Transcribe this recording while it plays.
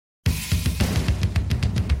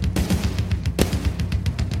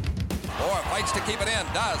fights to keep it in.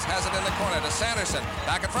 Does. Has it in the corner to Sanderson.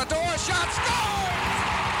 Back in front door. Shot. Score!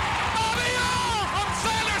 Bobby Orr from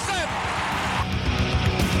Sanderson!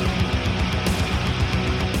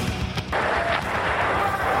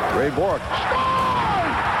 Ray Bourque.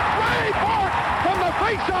 Scores! Ray Bourque from the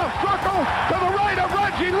face-off circle to the right of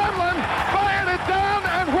Reggie Lemlin. Fired it down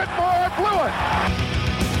and Whitmore blew it.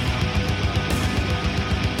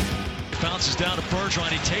 Bounces down to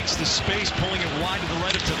Bergeron. He takes the space, pulling it wide to the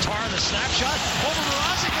right of Tatar. The snapshot over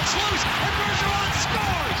Mrazek. It's loose, and Bergeron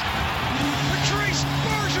scores! Patrice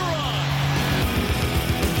Bergeron!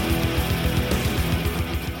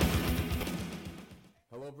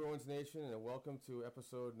 Hello, Bruins Nation, and welcome to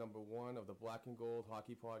episode number 1 of the Black and Gold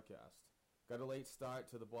Hockey Podcast. Got a late start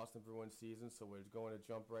to the Boston Bruins season, so we're going to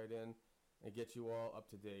jump right in and get you all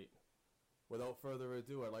up to date. Without further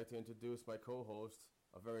ado, I'd like to introduce my co-host,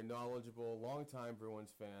 a very knowledgeable, longtime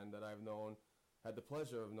Bruins fan that I've had the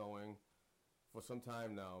pleasure of knowing for some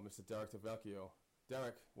time now, Mr. Derek DeVecchio.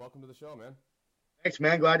 Derek, welcome to the show, man. Thanks,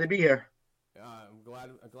 man. Glad to be here. I'm glad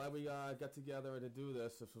we got together to do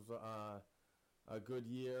this. This was a good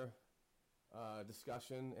year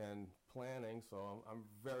discussion and planning, so I'm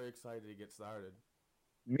very excited to get started.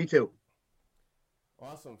 Me too.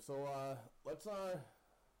 Awesome. So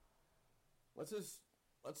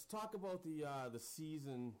let's talk about the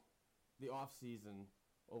season, the off season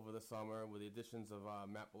over the summer with the additions of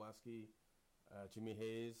Matt Bolesky, Jimmy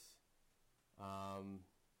Hayes.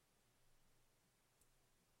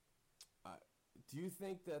 Do you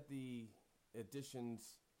think that the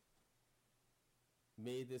additions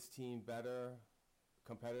made this team better,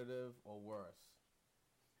 competitive, or worse?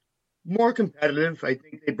 More competitive. I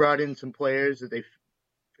think they brought in some players that they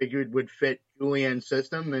figured would fit Julian's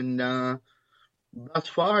system, and thus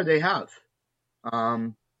far they have.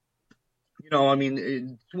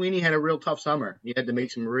 Sweeney had a real tough summer. He had to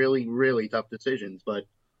make some really, really tough decisions, but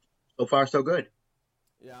so far so good.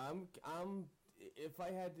 Yeah, I'm. If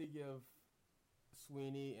I had to give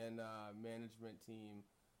Sweeney and management team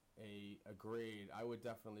a grade, I would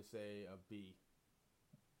definitely say a B.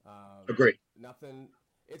 Agreed. Nothing.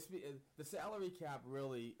 It's the salary cap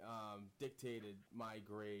really dictated my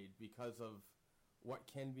grade because of what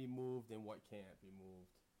can be moved and what can't be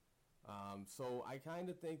moved. So I kind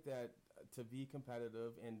of think that to be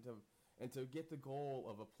competitive and to get the goal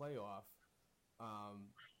of a playoff,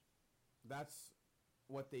 that's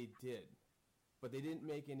what they did. But they didn't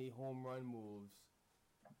make any home run moves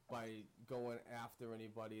by going after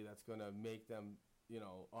anybody that's going to make them,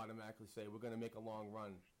 automatically say, we're going to make a long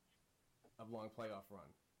playoff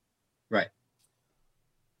run. Right.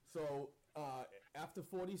 So after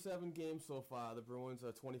 47 games so far, the Bruins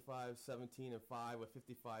are 25-17-5 with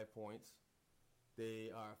 55 points.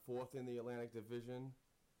 They are 4th in the Atlantic Division,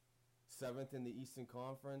 7th in the Eastern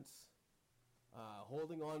Conference,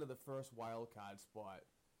 holding on to the first wild card spot.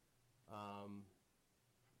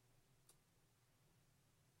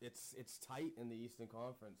 It's tight in the Eastern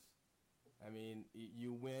Conference. I mean,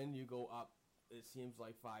 you win, you go up, it seems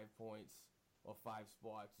like 5 points or 5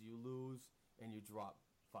 spots. You lose, and you drop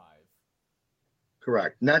 5.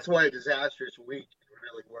 Correct. And that's why a disastrous week can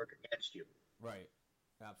really work against you. Right.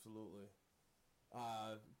 Absolutely.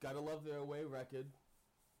 Gotta love their away record,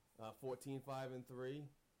 14-5-3,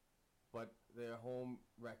 but their home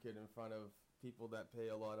record in front of people that pay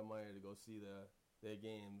a lot of money to go see their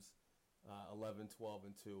games,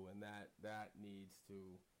 11-12-2, and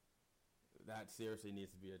that seriously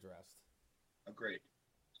needs to be addressed. Agreed.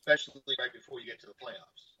 Especially right before you get to the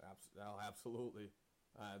playoffs. Absolutely.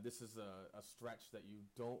 This is a stretch that you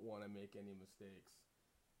don't want to make any mistakes.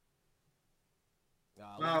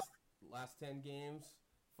 Last 10 games,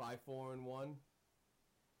 5-4-1.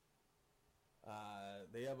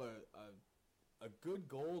 They have a good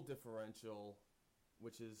goal differential,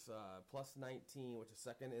 which is plus 19, which is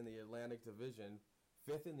 2nd in the Atlantic Division,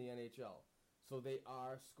 5th in the NHL. So they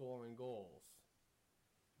are scoring goals.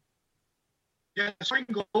 Yeah, scoring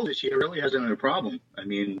goals this year really hasn't been a problem. I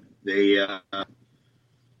mean, they've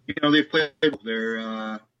played.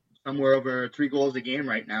 They're somewhere over 3 goals a game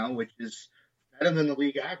right now, which is better than the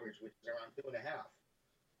league average, which is around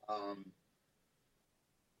 2.5.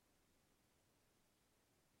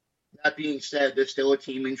 That being said, there's still a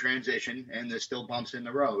team in transition, and there's still bumps in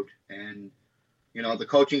the road. And, the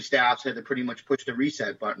coaching staffs had to pretty much push the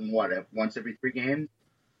reset button, once every 3 games?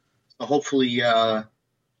 So hopefully, as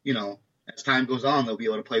time goes on, they'll be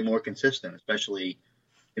able to play more consistent, especially,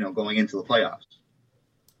 going into the playoffs.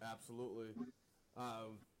 Absolutely.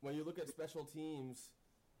 When you look at special teams,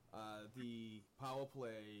 the power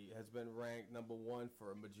play has been ranked number 1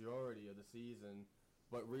 for a majority of the season.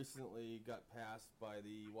 but recently got passed by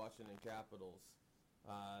the Washington Capitals.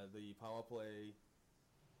 The power play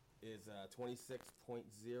is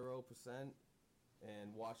 26.0%,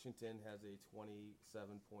 and Washington has a 27.1%.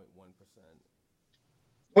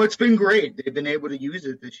 Well, it's been great. They've been able to use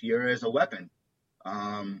it this year as a weapon.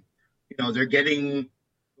 They're getting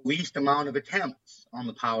the least amount of attempts on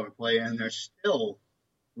the power play, and they're still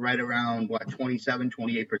right around,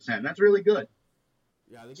 27-28%. That's really good.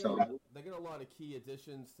 Yeah, they get a lot of key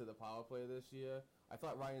additions to the power play this year. I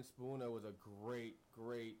thought Ryan Spooner was a great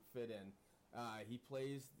fit-in. He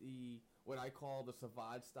plays what I call the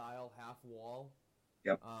Savard style half wall.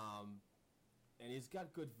 Yep. And he's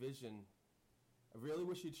got good vision. I really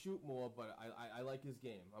wish he'd shoot more, but I like his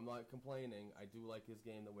game. I'm not complaining. I do like his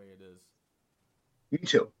game the way it is. Me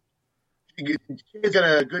too. He's got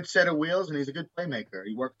a good set of wheels, and he's a good playmaker.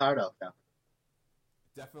 He worked hard out there.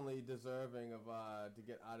 Definitely deserving of to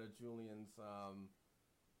get out of Julian's,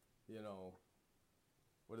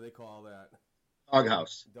 what do they call that?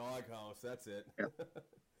 Doghouse. Doghouse, that's it. Yep.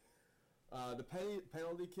 The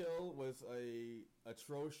penalty kill was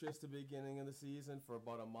atrocious at the beginning of the season for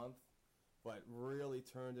about a month, but really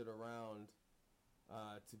turned it around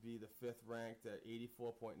to be the fifth ranked at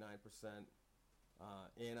 84.9%.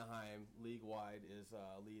 Anaheim, league-wide, is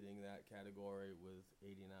leading that category with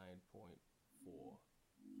 89.4.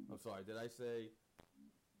 I'm sorry, did I say?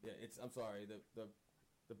 Yeah, I'm sorry.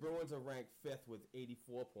 The Bruins are ranked fifth with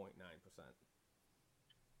 84.9%.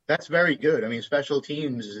 That's very good. I mean, special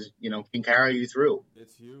teams, can carry you through.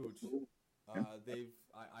 It's huge.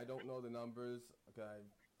 I don't know the numbers. Okay,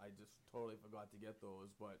 I just totally forgot to get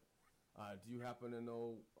those. But do you happen to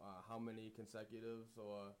know how many consecutives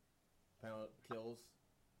or penalty kills?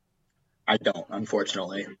 I don't,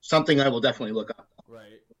 unfortunately. Something I will definitely look up.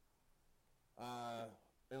 Right.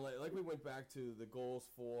 And like we went back to the goals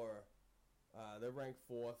for, they're ranked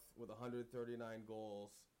fourth with 139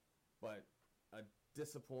 goals, but a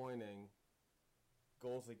disappointing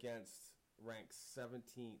goals against ranked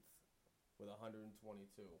 17th with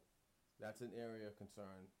 122. That's an area of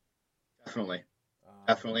concern. Definitely.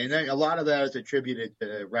 Definitely. And then a lot of that is attributed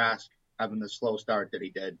to Rask having the slow start that he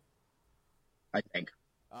did, I think.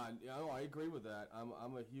 I agree with that.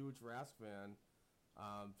 I'm a huge Rask fan.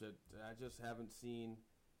 I just haven't seen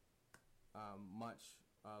much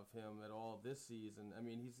of him at all this season. I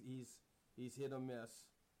mean, he's hit or miss,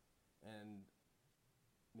 and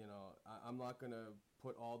I'm not gonna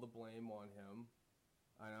put all the blame on him,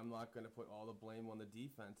 and I'm not gonna put all the blame on the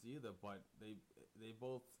defense either. But they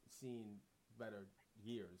both seen better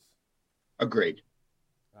years. Agreed.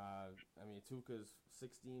 I mean, Tuukka's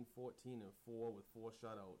 16, 14, and 4 with 4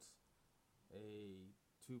 shutouts, a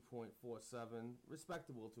 2.47,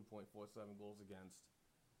 respectable 2.47 goals against,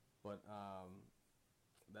 but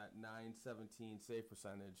that 917 save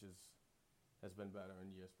percentage has been better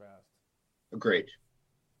in years past. Agreed.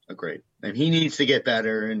 And he needs to get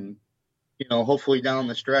better, and hopefully down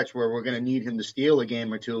the stretch where we're going to need him to steal a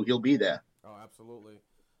game or two, he'll be there. Oh, absolutely.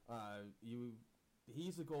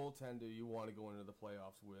 He's a goaltender you want to go into the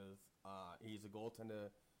playoffs with. He's a goaltender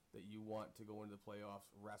that you want to go into the playoffs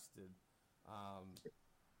rested.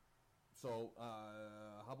 So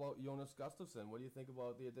how about Jonas Gustafsson? What do you think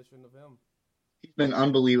about the addition of him? He's been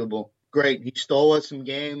unbelievable. Great. He stole us some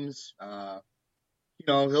games.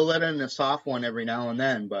 He'll let in a soft one every now and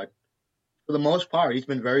then, but for the most part, he's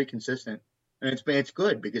been very consistent. And it's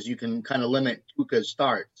good because you can kind of limit Tuukka's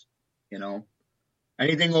starts,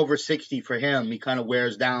 Anything over 60 for him, he kind of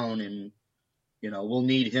wears down, and, we'll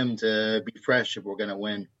need him to be fresh if we're going to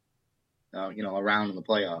win, around in the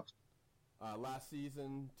playoffs. Last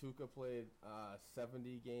season, Tuukka played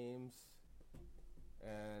 70 games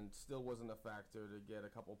and still wasn't a factor to get a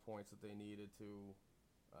couple points that they needed to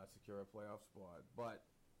secure a playoff spot. But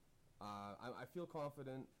I feel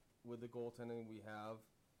confident with the goaltending we have.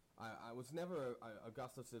 I was never a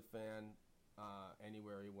Gustafsson fan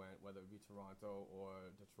anywhere he went, whether it be Toronto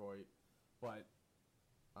or Detroit. But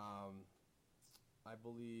I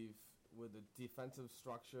believe with the defensive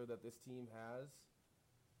structure that this team has,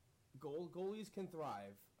 goalies can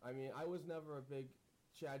thrive. I mean, I was never a big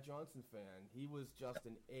Chad Johnson fan. He was just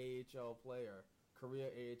an AHL player, career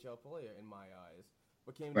AHL player in my eyes.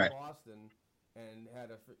 But came to Boston and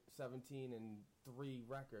had a 17-3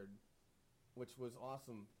 record, which was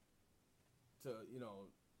awesome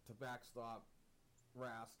to backstop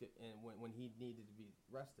Rask and when he needed to be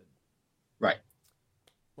rested. Right.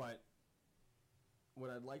 But what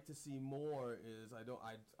I'd like to see more is I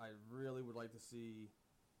really would like to see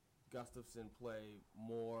Gustafsson play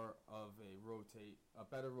more of a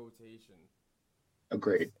better rotation.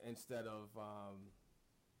 Agreed. Instead of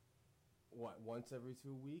once every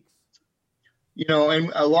 2 weeks? You know,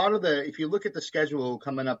 and a lot of if you look at the schedule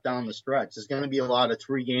coming up down the stretch, there's going to be a lot of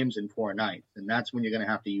 3 games in 4 nights, and that's when you're going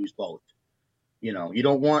to have to use both. You know, you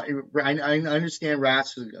don't want. I understand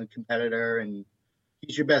Rath's a competitor and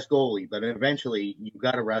he's your best goalie, but eventually you've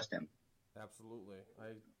got to rest him. Absolutely,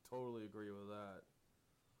 I totally agree with that.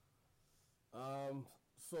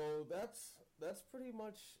 So that's pretty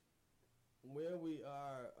much where we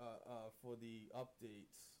are for the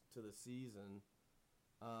updates to the season.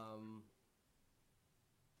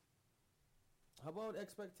 How about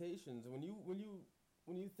expectations? When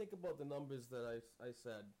you think about the numbers that I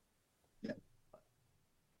said, yeah.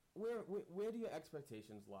 Where do your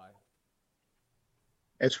expectations lie?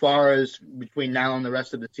 As far as between now and the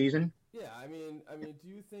rest of the season? Yeah, I mean, do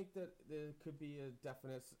you think that there could be a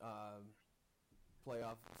definite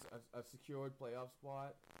playoff, a secured playoff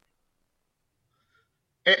spot?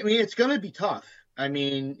 I mean, it's going to be tough. I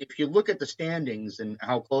mean, if you look at the standings and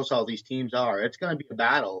how close all these teams are, it's going to be a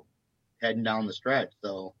battle heading down the stretch.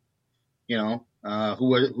 So, you know,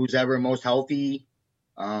 who's ever most healthy,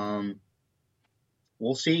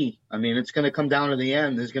 we'll see. I mean, it's going to come down to the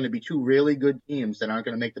end. There's going to be 2 really good teams that aren't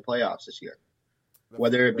going to make the playoffs this year.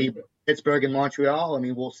 Whether it be Pittsburgh and Montreal, I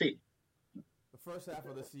mean, we'll see. The first half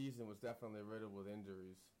of the season was definitely riddled with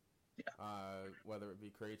injuries. Yeah. Whether it be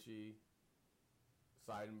Krejci,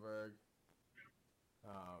 Seidenberg,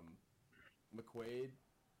 McQuaid.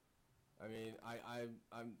 I mean,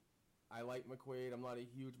 I like McQuaid. I'm not a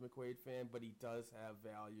huge McQuaid fan, but he does have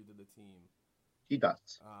value to the team. He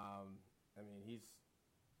does.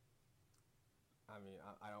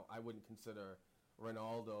 I wouldn't consider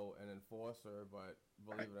Ronaldo an enforcer, but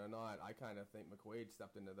believe it or not, I kind of think McQuaid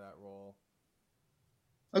stepped into that role.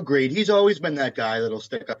 Agreed. He's always been that guy that'll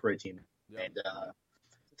stick up for a team. Yep. And the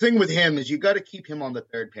thing with him is you got to keep him on the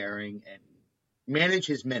third pairing and manage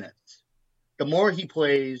his minutes. The more he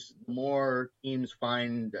plays, the more teams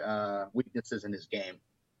find weaknesses in his game.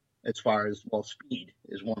 As far as, well, speed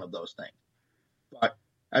is one of those things. But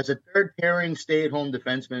as a third pairing, stay-at-home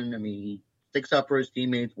defenseman, I mean, he sticks up for his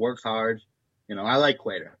teammates, works hard. You know, I like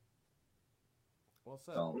Quater. Well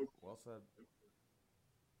said. Well said.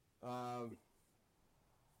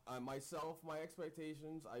 Myself, my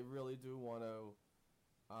expectations, I really do want to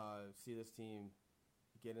see this team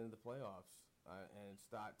get into the playoffs and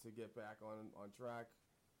start to get back on track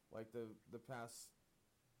like the past,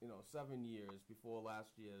 7 years before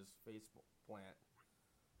last year's face plant.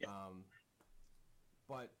 Yeah.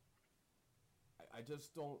 But I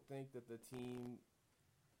just don't think that the team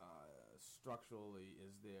structurally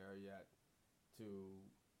is there yet to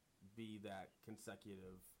be that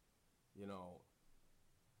consecutive,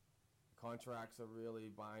 contracts are really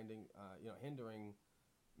binding, hindering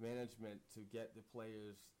management to get the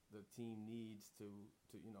players the team needs to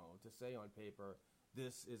say on paper,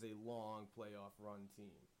 this is a long playoff run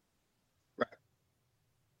team. Right.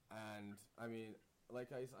 And I mean,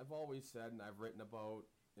 like I've always said, and I've written about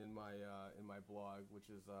in my blog, which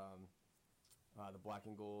is the Black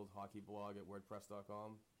and Gold Hockey blog at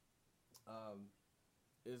WordPress.com,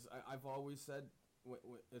 I've always said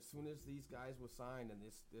as soon as these guys were signed and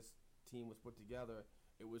this team was put together,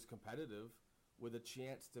 it was competitive with a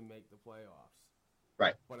chance to make the playoffs.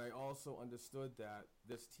 Right. But I also understood that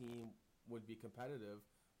this team would be competitive,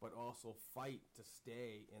 but also fight to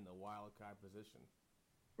stay in the wild card position.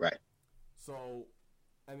 Right. So,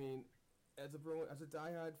 I mean, as a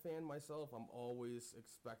diehard fan myself, I'm always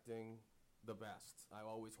expecting the best. I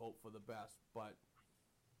always hope for the best, but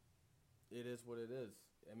it is what it is.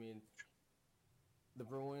 I mean, the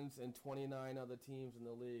Bruins and 29 other teams in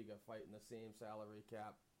the league are fighting the same salary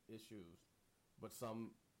cap issues, but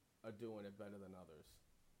some are doing it better than others.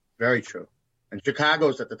 Very true. And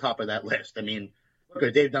Chicago's at the top of that list. I mean, look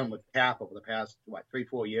what they've done with cap over the past,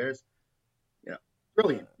 3-4 years.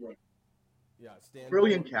 Brilliant. Yeah,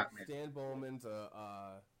 brilliant cap, man. Stan Bowman's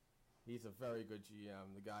he's a very good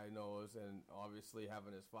GM. The guy knows, and obviously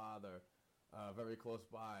having his father very close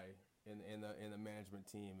by in the management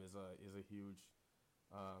team is a huge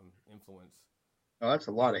influence. Oh, that's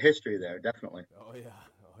a lot of history there, definitely. Oh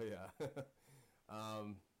yeah.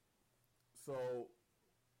 So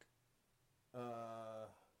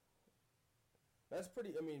that's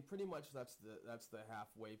pretty. I mean, pretty much that's the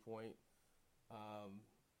halfway point.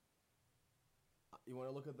 You want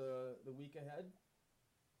to look at the week ahead?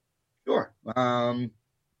 Sure. Yeah.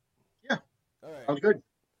 All right. Sounds good.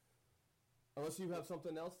 Unless you have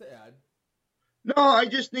something else to add. No, I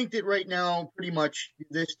just think that right now, pretty much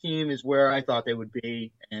this team is where I thought they would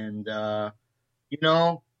be, and we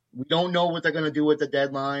don't know what they're going to do with the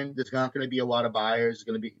deadline. There's not going to be a lot of buyers.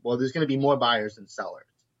 There's going to be more buyers than sellers.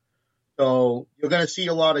 So you're going to see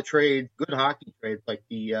a lot of trades, good hockey trades, like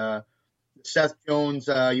the Seth Jones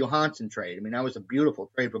Johansson trade. I mean, that was a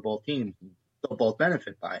beautiful trade for both teams. They'll both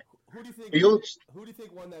benefit by it. Who do you think? You'll- Who do you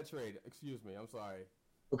think won that trade? Excuse me, I'm sorry.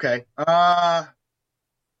 Okay.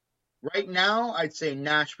 Right now, I'd say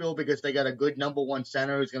Nashville because they got a good number one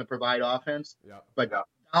center who's going to provide offense. Yeah. But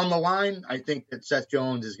down the line, I think that Seth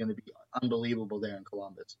Jones is going to be unbelievable there in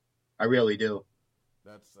Columbus. I really do.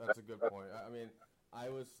 That's a good point. I mean, I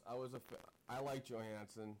like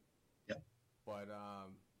Johansson. Yeah. But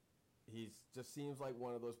he's just seems like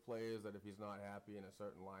one of those players that if he's not happy in a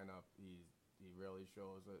certain lineup, he really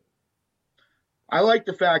shows it. I like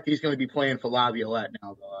the fact he's going to be playing for Laviolette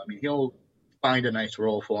now, though. I mean, he'll find a nice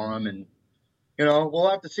role for him, and, we'll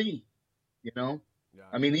have to see, Yeah.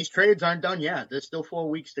 I mean, these trades aren't done yet. There's still 4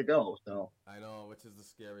 weeks to go, so I know, which is the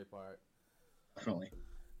scary part. definitely.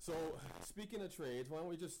 So, speaking of trades, why don't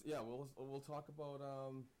we just we'll talk about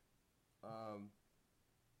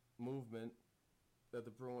movement that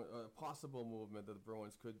the possible movement that the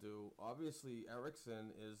Bruins could do. Obviously,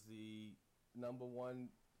 Eriksson is the number one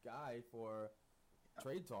guy for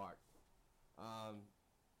trade talk.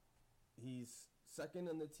 He's second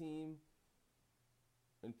in the team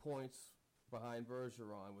in points behind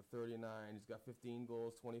Bergeron with 39. He's got 15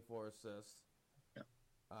 goals, 24 assists,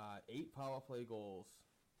 8 power play goals.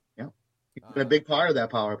 Yeah. He's been a big part of that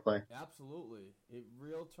power play. Absolutely. A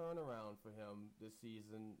real turnaround for him this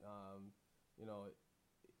season.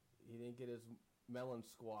 He didn't get his melon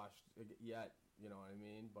squashed yet, you know what I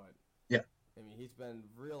mean? But, yeah. I mean, he's been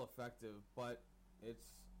real effective, but it's,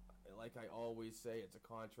 like I always say, it's a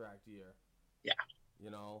contract year. Yeah.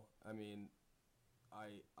 I mean,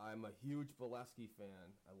 I'm a huge Bolesky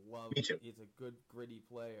fan. I love Me too. He's a good, gritty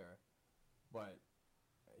player, but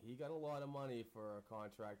he got a lot of money for a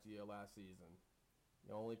contract year last season.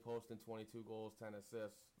 Only posting 22 goals, 10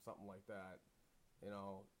 assists, something like that.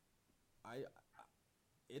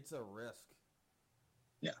 It's a risk.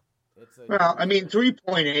 Yeah. Well, I mean,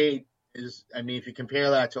 3.8 is, if you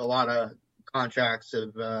compare that to a lot of contracts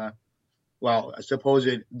of,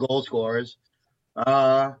 supposed goal scorers,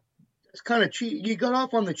 it's kind of cheap. You got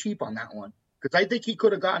off on the cheap on that one because I think he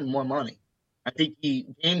could have gotten more money. I think he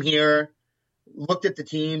came here, looked at the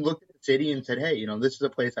team, looked at the city, and said, "Hey, this is a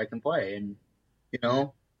place I can play." And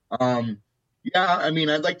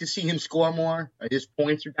I'd like to see him score more. His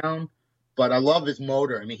points are down, but I love his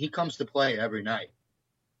motor. I mean, he comes to play every night.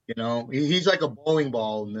 He's like a bowling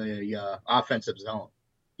ball in the offensive zone.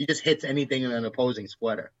 He just hits anything in an opposing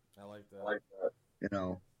splitter. I like that.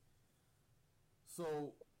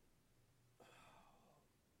 So,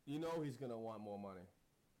 he's going to want more money.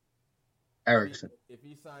 Eriksson. If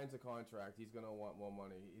he signs a contract, he's going to want more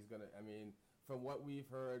money. He's going to, from what we've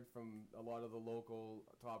heard from a lot of the local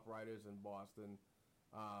top writers in Boston,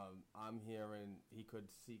 I'm hearing he could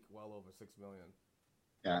seek well over $6 million.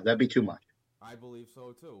 Yeah, that'd be too much. I believe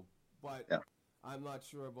so too, but I'm not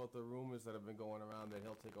sure about the rumors that have been going around that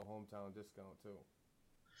he'll take a hometown discount too.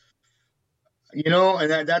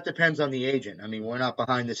 And that depends on the agent. I mean, we're not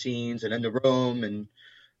behind the scenes and in the room, and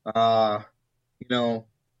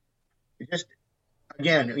just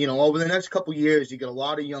again, over the next couple years, you get a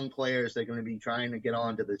lot of young players that are going to be trying to get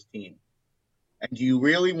onto this team. And do you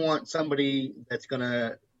really want somebody that's going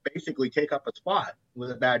to basically take up a spot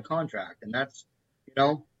with a bad contract? And that's,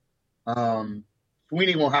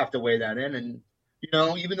 Sweeney will have to weigh that in. And,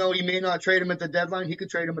 even though he may not trade him at the deadline, he could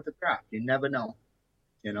trade him at the draft. You never know.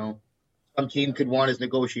 Some team could want his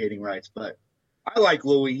negotiating rights. But I like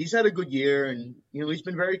Louis. He's had a good year, and, he's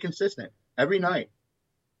been very consistent every night.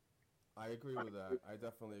 I agree with that. I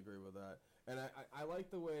definitely agree with that. And I like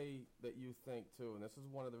the way that you think, too. And this is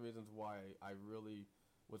one of the reasons why I really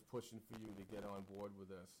was pushing for you to get on board with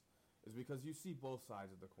this, is because you see both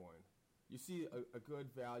sides of the coin. You see a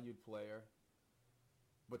good valued player,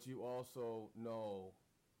 but you also know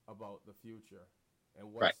about the future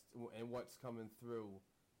and what's coming through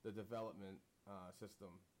the development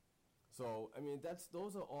system. So,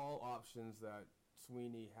 those are all options that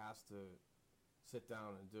Sweeney has to sit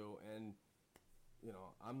down and do. And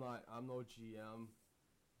I'm no GM.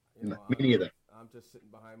 Me neither. I'm just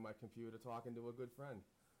sitting behind my computer talking to a good friend.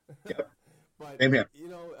 Yep. But Same here.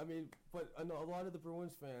 But I know a lot of the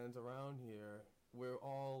Bruins fans around here, we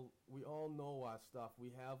all know our stuff.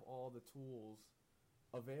 We have all the tools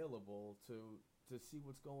available to see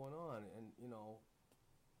what's going on. And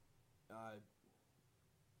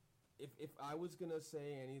if I was gonna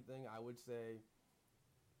say anything, I would say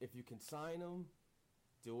if you can sign him,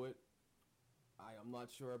 do it. I'm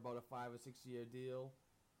not sure about a 5 or 6 year deal,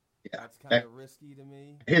 Yeah. That's kind of risky to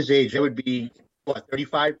me. At his age, it would be, what,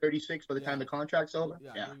 35, 36 by the time the contract's over?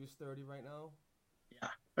 Yeah, I believe he's 30 right now. Yeah,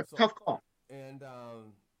 that's a tough call. And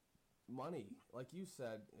money, like you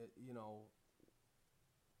said,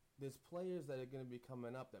 there's players that are going to be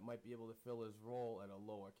coming up that might be able to fill his role at a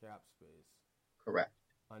lower cap space. Correct.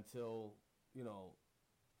 Until,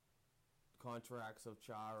 contracts of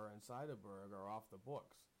Chara and Seidenberg are off the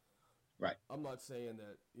books. Right. I'm not saying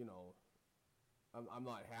that, I'm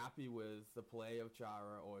not happy with the play of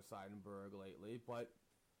Chara or Seidenberg lately, but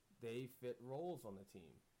they fit roles on the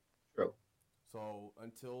team. True. So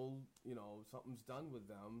until, something's done with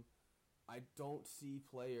them, I don't see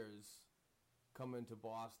players coming to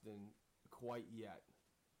Boston quite yet.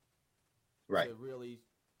 Right. To really,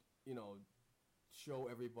 show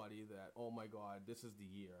everybody that, oh my God, this is the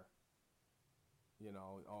year.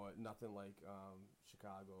 Or nothing like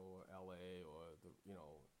Chicago or LA or the,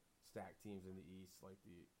 stacked teams in the East like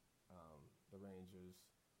the Rangers.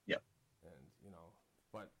 Yep. And,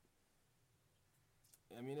 but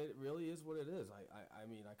I mean, it really is what it is. I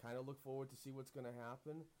mean, I kind of look forward to see what's going to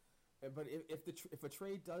happen. But if a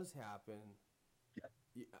trade does happen,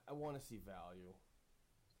 yeah, I want to see value.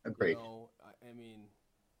 Agreed. I mean,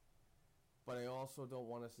 but I also don't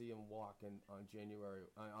want to see him walk on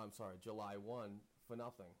July 1 for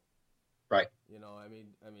nothing. Right. I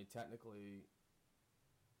mean, technically,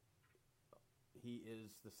 he is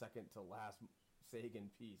the second to last Seguin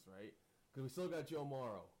piece, right? Because we still got Joe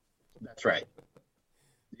Morrow. That's right.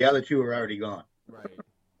 The other two are already gone. Right.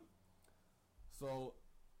 So,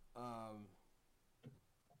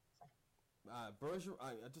 Bergeron.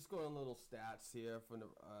 I just go on little stats here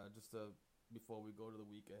before we go to the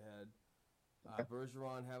week ahead.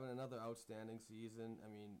 Bergeron having another outstanding season. I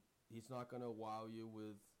mean, he's not going to wow you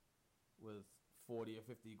with 40 or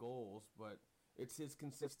 50 goals, but it's his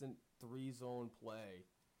consistent 3-zone play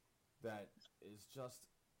that is just,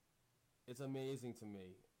 it's amazing to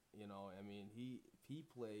me. I mean, he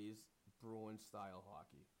plays Bruins style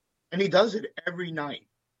hockey. And he does it every night.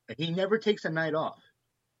 He never takes a night off.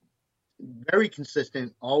 Very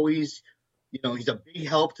consistent, always, he's a big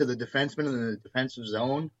help to the defenseman in the defensive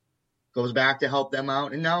zone. Goes back to help them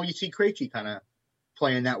out. And now you see Krejci kind of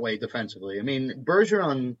playing that way defensively. I mean,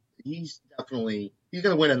 Bergeron, he's going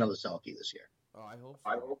to win another Selke this year. Oh, I hope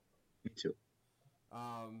so. Me too.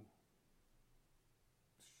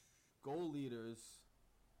 Goal leaders,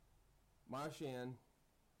 Marchand,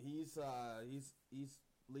 he's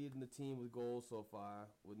leading the team with goals so far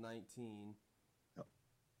with 19. Yep.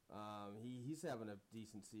 He's having a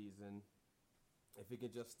decent season if he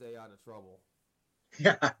can just stay out of trouble.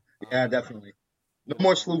 Yeah, definitely. No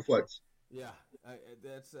more slew foots. Yeah,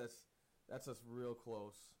 that's us real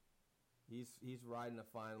close. He's riding a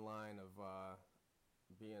fine line of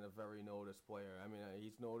being a very noticed player. I mean,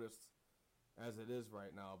 he's noticed as it is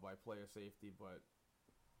right now by player safety, but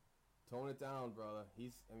tone it down, brother.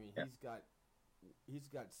 He's got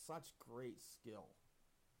such great skill.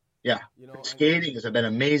 Yeah, skating has been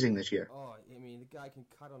amazing this year. Oh, I mean, the guy can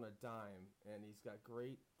cut on a dime, and he's got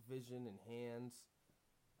great vision and hands.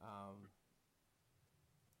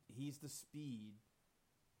 He's the speed.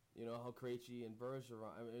 How Krejci and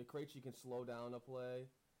Bergeron. I mean, Krejci can slow down a play.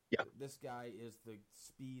 Yeah. This guy is the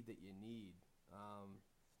speed that you need.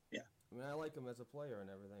 Yeah. I mean, I like him as a player and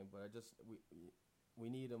everything, but we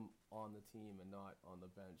need him on the team and not on the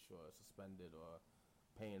bench or suspended or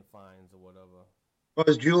paying fines or whatever. Well,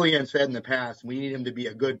 as Julian said in the past, we need him to be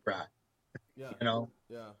a good Pratt. Yeah.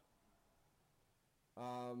 Yeah.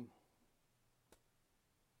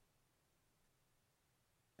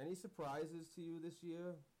 Any surprises to you this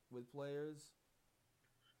year with players?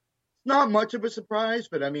 Not much of a surprise,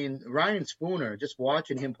 but I mean, Ryan Spooner, just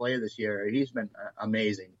watching him play this year, he's been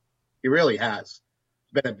amazing. He really has.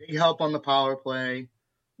 He's been a big help on the power play,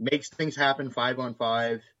 makes things happen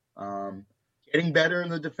 5-on-5, getting better in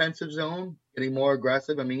the defensive zone, getting more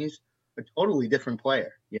aggressive. I mean, he's a totally different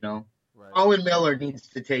player, Right. Colin Miller needs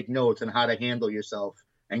to take notes on how to handle yourself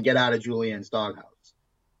and get out of Julian's doghouse.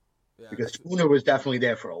 Yeah, because Spooner was definitely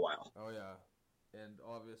there for a while. Oh, yeah. And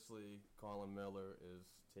obviously, Colin Miller is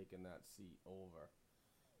taking that seat over.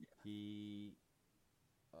 Yeah. He,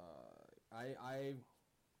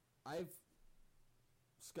 I've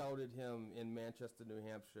scouted him in Manchester, New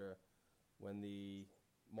Hampshire, when the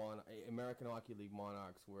American Hockey League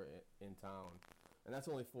Monarchs were in town, and that's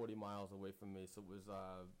only 40 miles away from me. So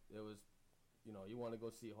it was, you want to go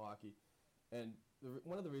see hockey, and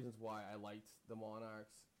one of the reasons why I liked the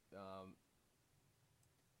Monarchs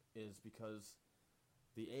is because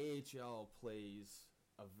the AHL plays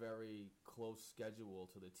a very close schedule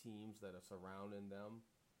to the teams that are surrounding them.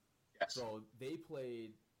 Yes. So they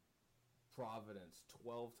played Providence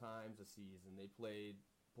 12 times a season. They played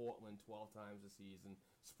Portland 12 times a season,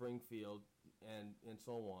 Springfield, and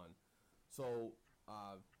so on. So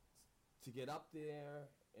to get up there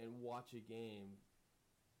and watch a game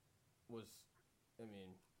was, I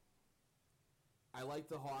mean, I like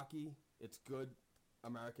the hockey. It's good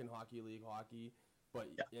American Hockey League hockey, but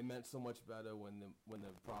it meant so much better when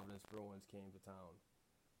the Providence Bruins came to town.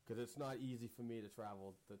 Because it's not easy for me to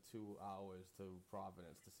travel the 2 hours to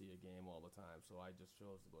Providence to see a game all the time, so I just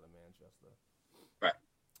chose to go to Manchester. Right.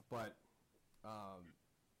 But,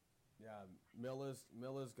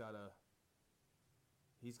 Miller's gotta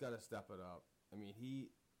step it up. I mean,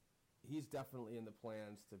 he's definitely in the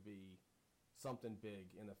plans to be something big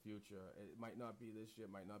in the future. It might not be this year,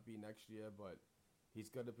 might not be next year, but he's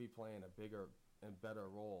going to be playing a bigger and better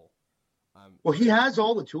role. Well, he has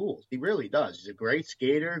all the tools. He really does. He's a great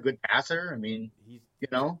skater, good passer. I mean, he's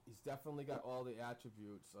definitely got all the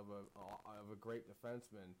attributes of a great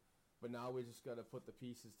defenseman. But now we just got to put the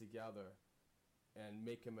pieces together and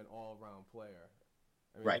make him an all-around player.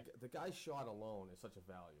 I mean, right. The guy's shot alone is such a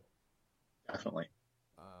value. Definitely.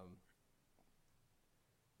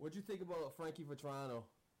 What'd you think about Frankie Vatrano?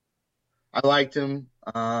 I liked him.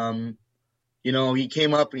 He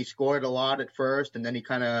came up and he scored a lot at first, and then he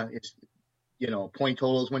kind of, point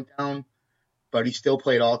totals went down, but he still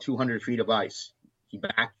played all 200 feet of ice. He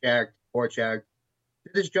back-checked, forechecked,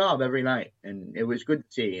 did his job every night, and it was good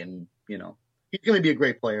to see. And, he's going to be a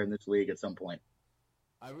great player in this league at some point.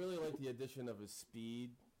 I really like the addition of his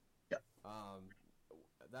speed. Yeah.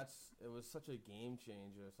 It was such a game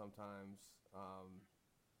changer sometimes.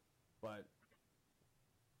 But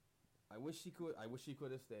I wish he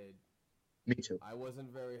could have stayed. Me too. I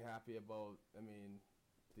wasn't very happy about,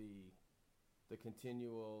 the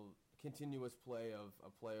continuous play of a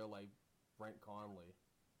player like Brent Conley.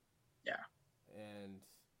 Yeah. And,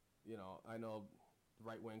 I know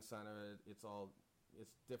right wing center,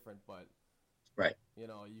 it's different, but right.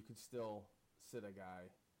 You could still sit a guy,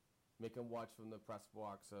 make him watch from the press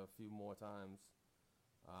box a few more times.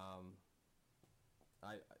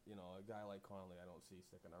 A guy like Conley, I don't see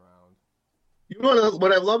sticking around.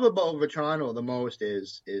 What I love about Vatrano the most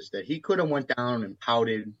is that he could have went down and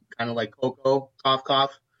pouted, kind of like Coco,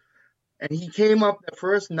 cough, and he came up the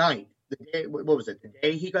first night, the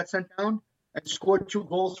day he got sent down, and scored 2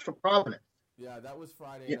 goals for Providence. Yeah, that was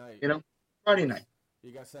Friday night. Friday night.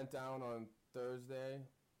 He got sent down on Thursday.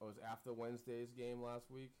 It was after Wednesday's game last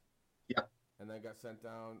week. Yeah. And then got sent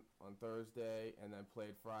down on Thursday, and then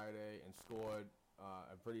played Friday and scored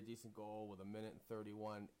a pretty decent goal with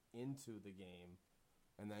 1:31 into the game,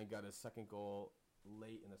 and then got his second goal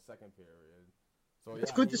late in the second period. So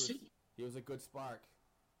it's good to see. He was a good spark.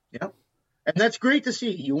 Yeah, and that's great to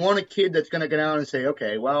see. You want a kid that's going to go down and say,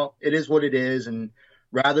 okay, well, it is what it is, and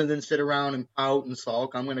rather than sit around and pout and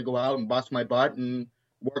sulk, I'm going to go out and bust my butt and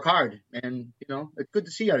work hard. And it's good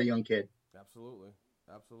to see out a young kid. Absolutely.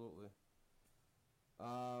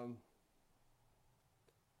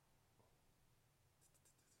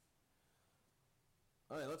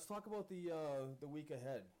 All right, let's talk about the week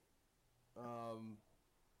ahead.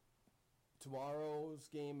 Tomorrow's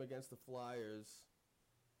game against the Flyers.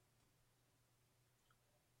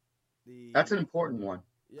 That's an important one.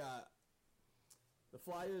 Yeah. The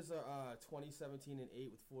Flyers are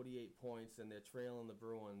 20-17-8 with 48 points, and they're trailing the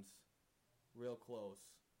Bruins real close.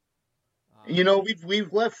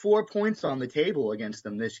 We've left 4 points on the table against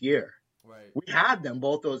them this year. Right. We had them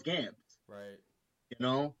both those games. Right.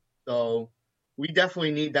 So we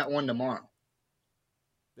definitely need that one tomorrow.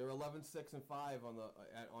 They're 11-6-5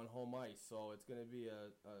 on home ice, so it's going to be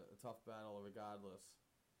a tough battle regardless.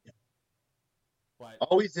 Yeah. But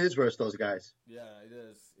always is versus those guys. Yeah, it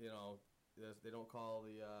is. They don't call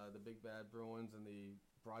the big bad Bruins and the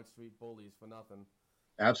Broad Street Bullies for nothing.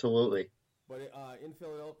 Absolutely. But in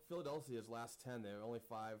Philadelphia's last 10, they're only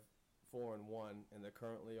 5-4-1, and they're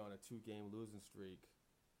currently on a 2-game losing streak.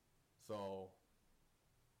 So,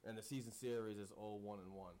 and the season series is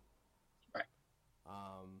 0-1-1. Right.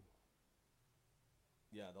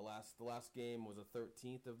 Yeah, the last game was the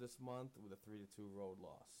 13th of this month with a 3-2 road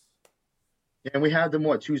loss. Yeah, and we had them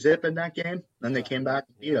 2-0 in that game, then they came back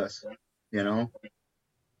and beat us.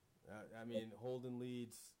 Holden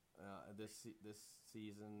leads this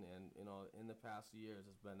season, and in the past years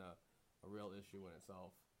has been a real issue in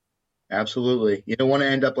itself. Absolutely. You don't want to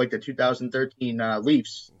end up like the 2013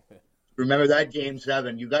 Leafs. Remember that Game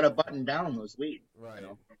 7? You got to button down those leads. Right.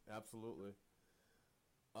 Absolutely.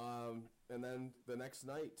 And then the next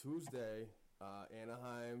night, Tuesday,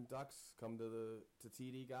 Anaheim Ducks come to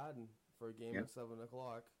TD Garden for a game at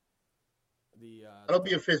 7:00. That'll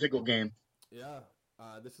be a physical game. Yeah.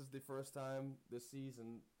 This is the first time this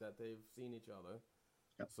season that they've seen each other.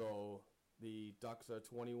 Yep. So the Ducks are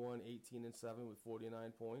 21-18-7 with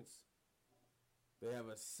 49 points. They have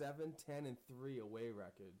a 7-10-3 away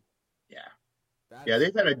record. Yeah,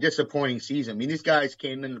 they've had a disappointing season. I mean, these guys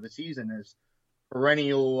came into the season as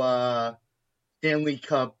perennial Stanley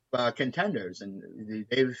Cup contenders, and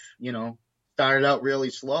they've, started out really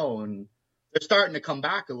slow, and they're starting to come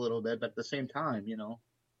back a little bit, but at the same time,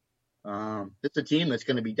 it's a team that's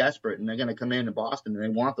going to be desperate, and they're going to come into Boston, and they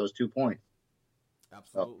want those 2 points.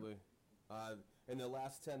 Absolutely. In their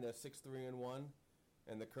last 10, they're 6-3-1,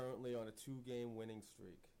 and they're currently on a 2-game winning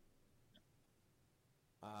streak.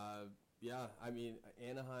 Yeah, I mean,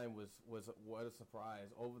 Anaheim was what a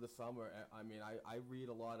surprise over the summer. I mean, I read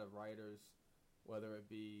a lot of writers, whether it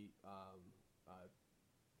be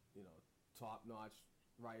top-notch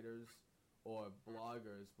writers or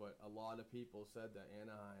bloggers, but a lot of people said that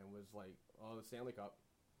Anaheim was like, oh, the Stanley Cup.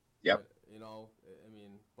 Yep.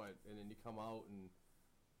 But and then you come out and you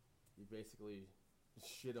basically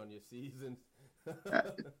shit on your season.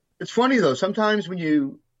 It's funny though. Sometimes when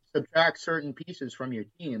you subtract certain pieces from your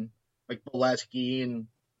team, like Bolesky and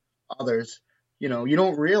others, you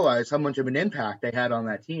don't realize how much of an impact they had on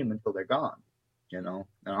that team until they're gone. And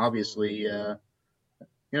obviously, that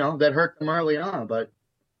hurt them early on. But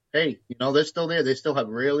hey, they're still there. They still have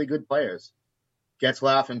really good players.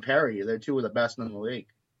 Getzlaf and Perry, they're two of the best in the league.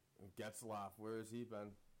 Getzlaf, where has he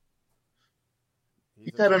been?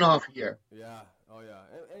 He's had an off year. Yeah. Oh, yeah.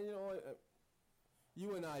 And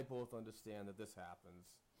you and I both understand that this happens.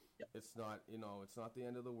 Yep. It's not, it's not the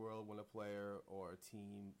end of the world when a player or a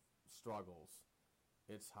team struggles.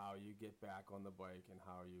 It's how you get back on the bike and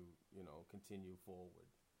how you, continue forward.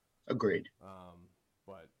 Agreed.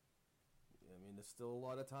 But, there's still a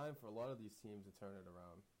lot of time for a lot of these teams to turn it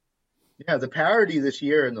around. Yeah, the parity this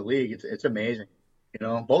year in the league, it's amazing.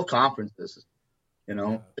 Both conferences.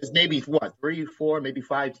 There's maybe 3, 4, maybe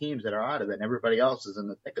 5 teams that are out of it, and everybody else is in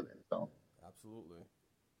the thick of it. So absolutely.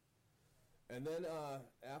 And then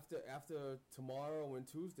after tomorrow and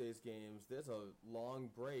Tuesday's games, there's a long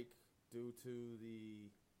break due to the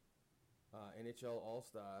NHL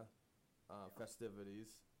All-Star festivities.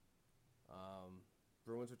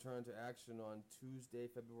 Bruins return to action on Tuesday,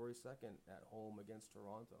 February 2nd at home against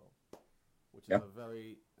Toronto, which is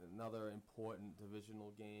another important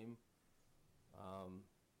divisional game.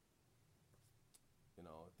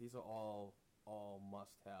 These are all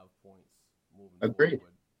must-have points moving forward.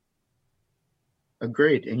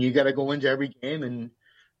 Agreed. And you got to go into every game and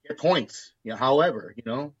get points. However,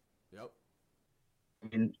 Yep. I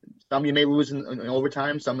mean, some you may lose in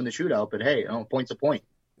overtime, some in the shootout, but hey, point's a point.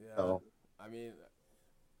 Yeah. So.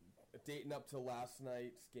 Dating up to last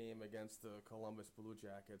night's game against the Columbus Blue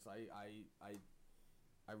Jackets, I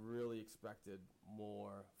really expected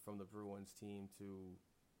more from the Bruins team to,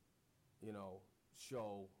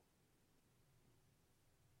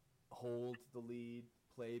 hold the lead,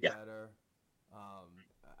 play better.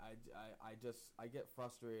 I get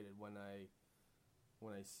frustrated when I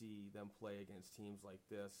see them play against teams like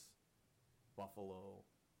this, Buffalo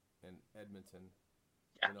and Edmonton.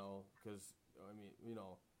 Because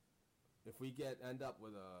if we end up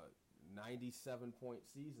with a 97-point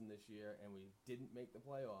season this year and we didn't make the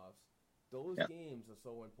playoffs, those games are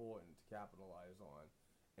so important to capitalize on.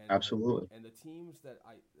 Absolutely. And the teams that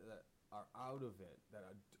are out of it,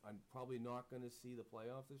 that I'm probably not going to see the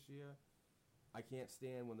playoffs this year, I can't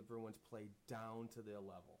stand when the Bruins play down to their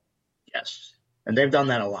level. Yes, and they've done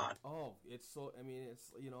that a lot. Oh, it's so.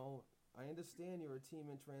 I understand you're a team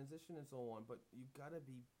in transition and so on, but you got to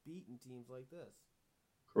be beating teams like this.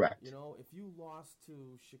 Correct. If you lost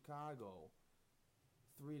to Chicago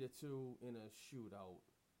 3-2 in a shootout,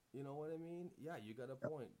 you know what I mean? Yeah, you got a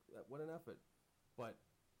point. What an effort. But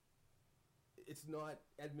it's not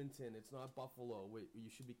Edmonton. It's not Buffalo. You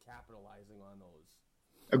should be capitalizing on those.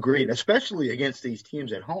 Agreed, especially against these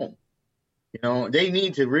teams at home. They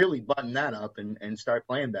need to really button that up and start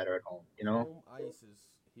playing better at home. Home ice is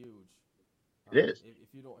huge. It is.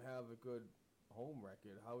 If you don't have a good home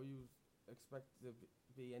record, how you expect to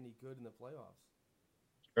be any good in the playoffs?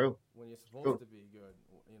 True. When you're supposed to be good,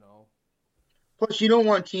 Plus, you don't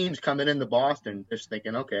want teams coming into Boston just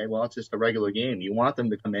thinking, okay, well, it's just a regular game. You want them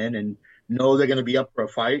to come in and know they're going to be up for a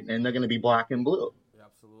fight and they're going to be black and blue.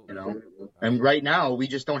 Absolutely. And right now we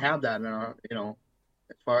just don't have that in our,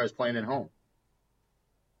 as far as playing at home.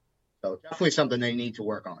 So definitely something they need to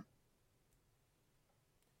work on.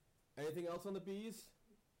 Anything else on the Bees?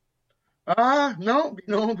 No,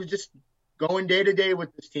 we're just going day to day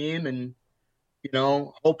with this team and,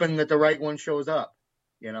 hoping that the right one shows up,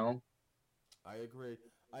 I agree.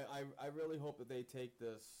 I really hope that they take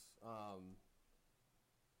this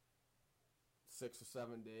 6 or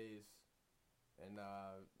 7 days and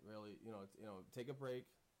really, take a break,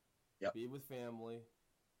 Yep. be with family,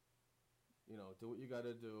 do what you got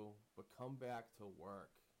to do, but come back to work.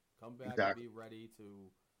 Come back Exactly. and be ready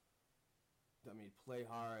to, play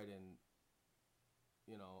hard. And,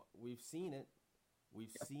 we've seen it.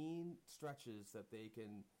 We've seen stretches that they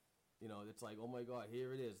can, it's like, oh my God,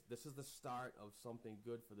 here it is. This is the start of something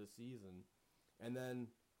good for the season. And then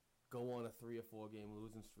go on a 3 or 4 game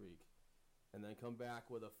losing streak. And then come back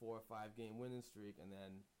with a 4 or 5 game winning streak. And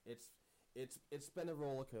then it's been a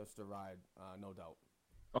roller coaster ride, no doubt.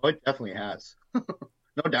 Oh, it definitely has.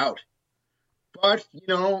 No doubt. But,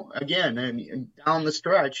 again, and down the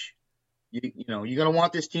stretch, you're going to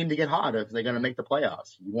want this team to get hot if they're going to make the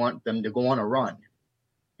playoffs. You want them to go on a run.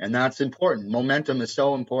 And that's important. Momentum is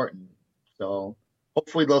so important. So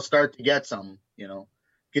hopefully they'll start to get some,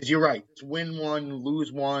 because you're right. It's win 1,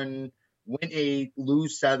 lose 1, win 8,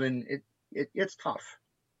 lose 7. It's tough,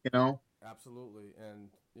 Absolutely. And,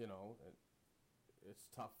 it's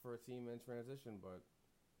tough for a team in transition, but,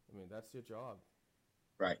 that's your job.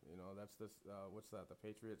 Right. That's this, what's that, the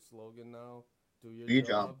Patriots slogan now? Do your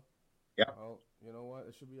job. Yeah. Well, you know what?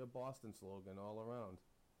 It should be a Boston slogan all around.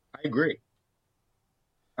 I agree.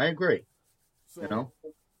 So,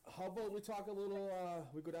 how about we talk a little,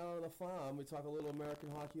 we go down on the farm, we talk a little American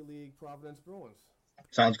Hockey League Providence Bruins.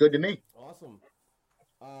 Sounds good to me. Awesome.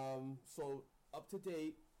 So, up to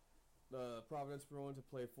date, the Providence Bruins have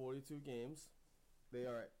played 42 games. They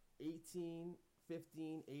are 18,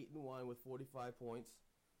 15, 8-1 with 45 points.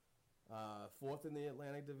 4th in the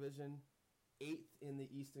Atlantic Division, 8th in the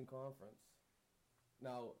Eastern Conference.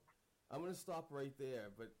 Now, I'm going to stop right there,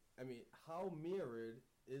 but, how mirrored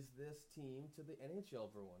is this team to the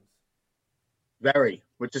NHL Bruins? Very,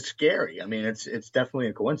 which is scary. It's definitely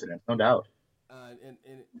a coincidence, no doubt. And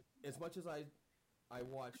as much as I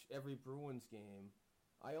watch every Bruins game,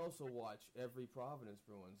 I also watch every Providence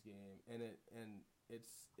Bruins game, and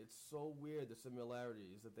it's so weird the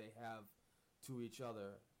similarities that they have to each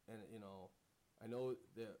other. And I know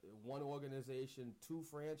they're one organization, 2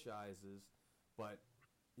 franchises, but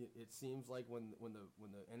it seems like when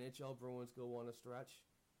the NHL Bruins go on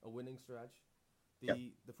a winning stretch,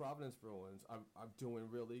 the Providence Bruins are doing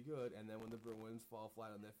really good, and then when the Bruins fall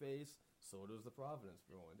flat on their face, so does the Providence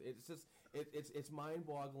Bruins. It's just it's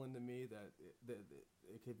mind-boggling to me that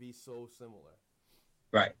it could be so similar.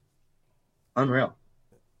 Right. Unreal.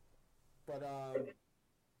 But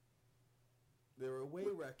their away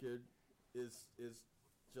record is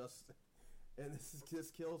just, and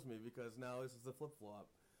this kills me because now this is the flip-flop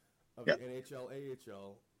of the NHL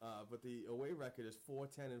AHL. But the away record is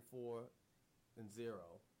 4-10-4-0.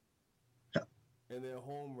 Yeah. And their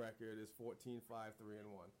home record is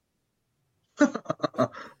 14-5-3-1.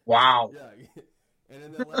 Wow. Yeah. And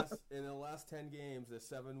in the last 10 games, they're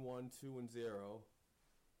 7-1-2-0.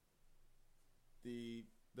 The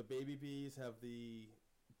Baby Bees have the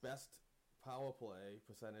best power play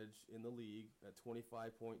percentage in the league at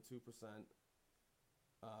 25.2%.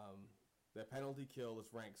 Their penalty kill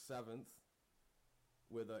is ranked 7th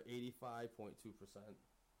with a 85.2%.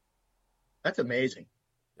 That's amazing.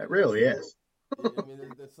 That really is.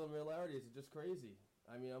 The similarities are just crazy.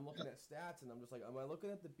 I'm looking at stats and I'm just like, am I looking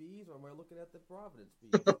at the Bees or am I looking at the Providence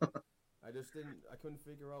Bees? I couldn't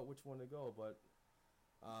figure out which one to go, but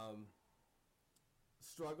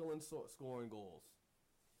struggle in scoring goals.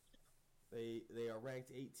 They are ranked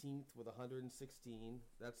 18th with 116.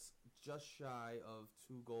 That's just shy of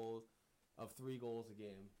 3 goals a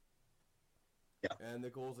game. Yeah. And the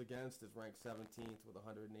goals against is ranked 17th with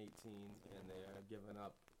 118, and they are giving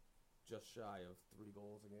up just shy of 3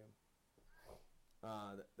 goals a game.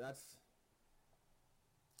 That's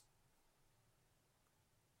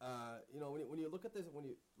when you look at this, when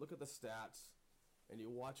you look at the stats and you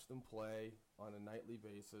watch them play on a nightly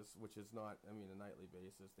basis, which is not, a nightly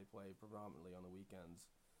basis. They play predominantly on the weekends,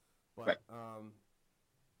 but right.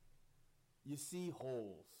 You see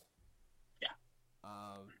holes. Yeah.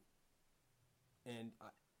 And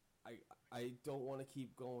I don't want to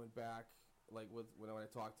keep going back like when I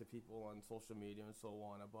talk to people on social media and so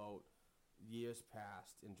on about years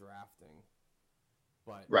past in drafting,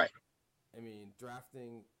 but right.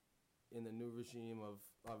 Drafting in the new regime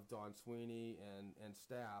of Don Sweeney and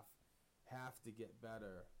staff have to get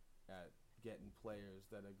better at getting players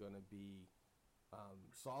that are going to be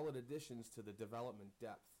solid additions to the development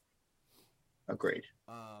depth. Agreed.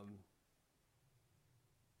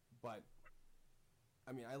 But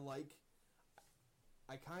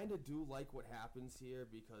I kind of do like what happens here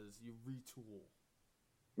because you retool.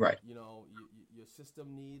 Right. Your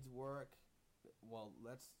system needs work. Well,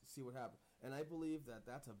 let's see what happens. And I believe that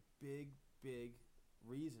that's a big, big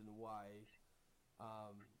reason why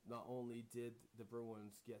not only did the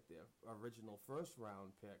Bruins get their original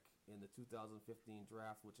first-round pick in the 2015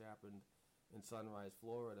 draft, which happened in Sunrise,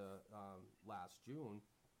 Florida last June.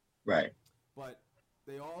 Right. But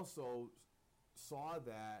they also saw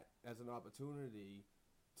that as an opportunity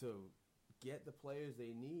to get the players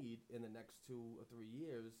they need in the next 2 or 3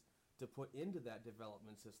 years to put into that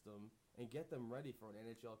development system and get them ready for an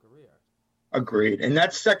NHL career. Agreed. And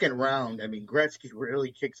that second round, I mean, Gretzky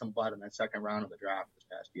really kicked some butt in that second round of the draft this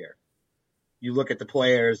past year. You look at the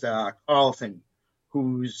players, Carlson,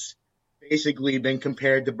 who's basically been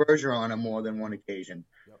compared to Bergeron on more than one occasion.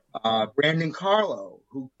 Yep. Brandon Carlo,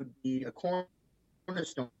 who could be a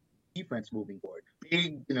cornerstone defense moving forward.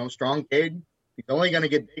 Big, strong kid. He's only going to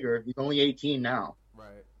get bigger. He's only 18 now.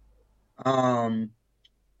 Right.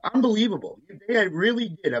 Unbelievable. They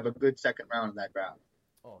really did have a good second round of that draft.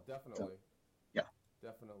 Oh, definitely. So, yeah.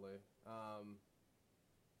 Definitely.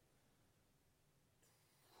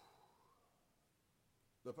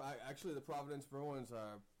 Actually, the Providence Bruins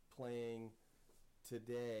are playing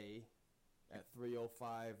today at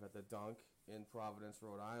 3:05 at the Dunk in Providence,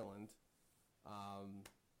 Rhode Island.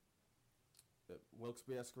 The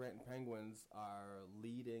Wilkes-Barre Scranton Penguins are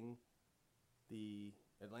leading the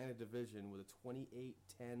Atlantic Division with a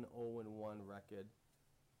 28-10-0-1 record,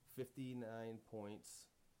 59 points.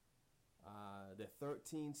 They're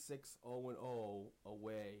 13-6-0-0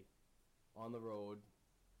 away on the road.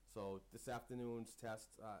 So this afternoon's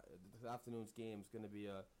game is going to be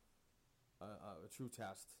a true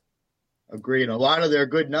test. Agreed. A lot of their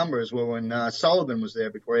good numbers were when Sullivan was there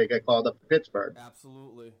before he got called up to Pittsburgh.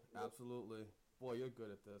 Absolutely. Boy, you're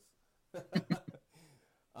good at this.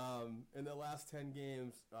 In the last 10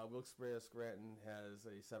 games, Wilkes-Barre Scranton has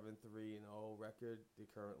a 7-3-0 record. They're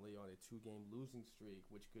currently on a 2-game losing streak,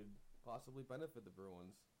 which could possibly benefit the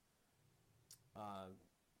Bruins.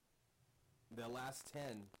 Their last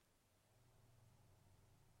 10,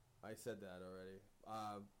 I said that already.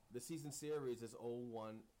 The season series is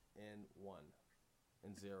 0-1-1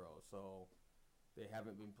 and 0, so they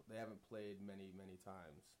haven't played many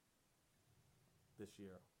times this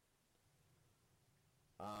year.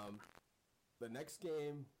 The next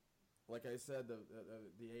game, like I said,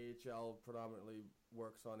 the AHL predominantly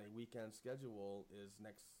works on a weekend schedule. Is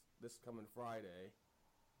this coming Friday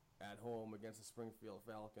at home against the Springfield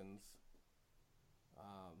Falcons.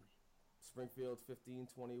 Springfield's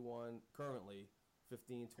 15-21 currently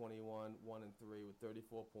 15-21 1-3 with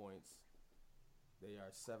 34 points. They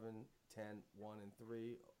are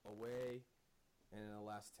 7-10-1-3 away, and in the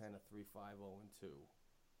last 10 are 3-5-0-2.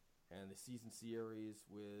 And the season series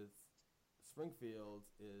with Springfield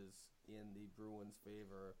is in the Bruins'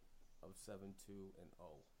 favor of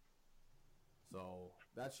 7-2-0. So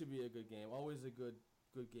that should be a good game. Always a good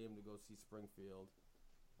game to go see Springfield.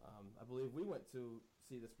 I believe we went to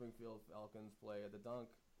see the Springfield Falcons play at the Dunk.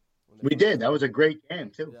 We did. That was a great game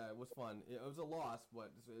too. Yeah, it was fun. It was a loss,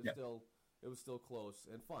 but it was still close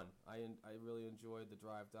and fun. I really enjoyed the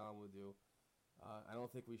drive down with you. I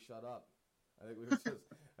don't think we shut up. I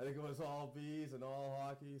think it was all bees and all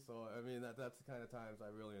hockey. So I mean that's the kind of times I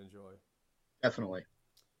really enjoy. Definitely.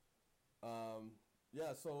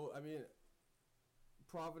 Yeah. So I mean,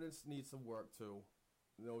 Providence needs some work too,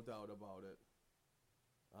 no doubt about it.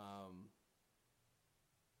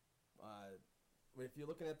 If you're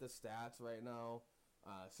looking at the stats right now,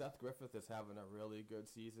 Seth Griffith is having a really good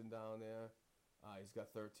season down there. He's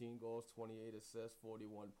got 13 goals, 28 assists,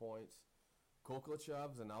 41 points.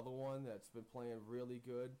 Koklachev's another one that's been playing really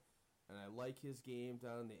good, and I like his game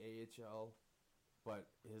down in the AHL,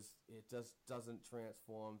 but it just doesn't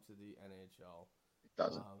transform to the NHL. It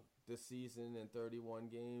doesn't. This season in 31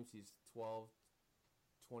 games, he's 12,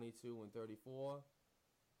 22, and 34.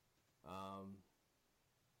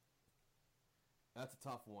 That's a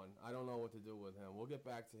tough one. I don't know what to do with him. We'll get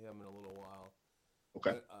back to him in a little while.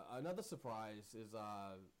 Okay. Another surprise is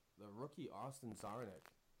the rookie Austin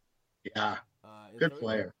Czarnik. Yeah. Good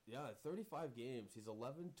player. Yeah, 35 games. He's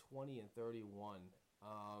 11, 20, and 31.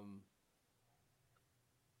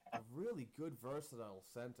 A really good, versatile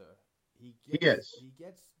center. He gets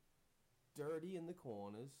dirty in the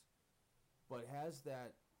corners, but has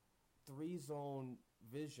that 3-zone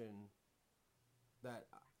vision that,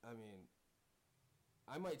 I mean,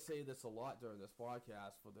 I might say this a lot during this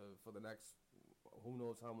podcast for the next who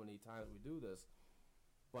knows how many times we do this,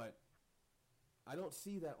 but I don't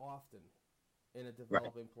see that often in a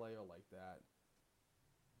developing player like that.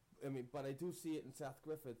 I mean, but I do see it in Seth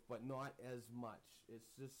Griffith, but not as much. It's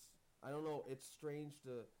just I don't know. It's strange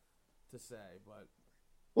to say, but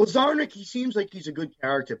Well, Zarnik, he seems like he's a good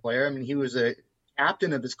character player. I mean, he was a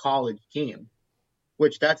captain of his college team,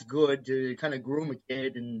 which that's good to kind of groom a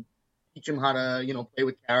kid and teach him how to, play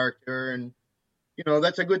with character. And,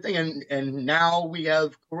 that's a good thing. And now we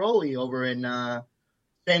have Karoli over in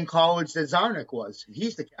same college that Zarnik was.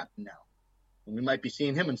 He's the captain now. And we might be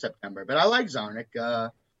seeing him in September. But I like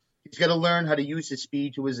Zarnik. He's got to learn how to use his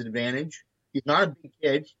speed to his advantage. He's not a big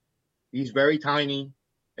kid. He's very tiny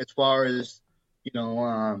as far as,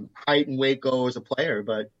 height and weight go as a player.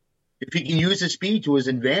 But if he can use his speed to his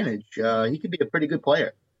advantage, he could be a pretty good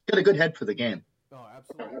player. He's got a good head for the game. oh,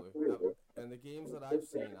 absolutely. Yep. And the games that I've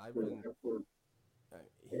seen,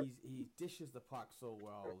 he dishes the puck so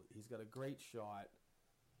well. He's got a great shot,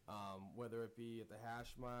 whether it be at the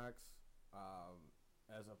hash marks,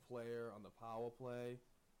 as a player on the power play,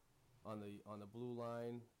 on the blue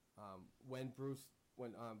line. When Bruce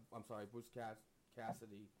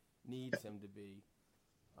Cassidy needs him to be,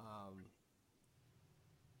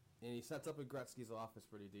 and he sets up in Gretzky's office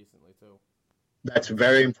pretty decently too. That's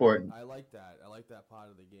very important. I like that. I like that part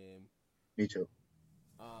of the game. Me too.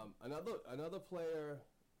 Another player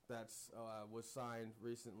that's was signed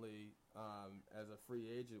recently as a free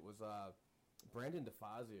agent was Brandon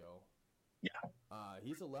DeFazio. Yeah.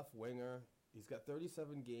 He's a left winger. He's got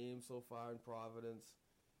 37 games so far in Providence.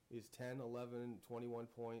 He's 10, 11, 21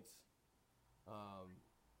 points.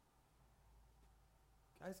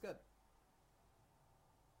 Guy's got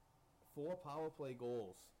 4 power play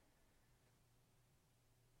goals.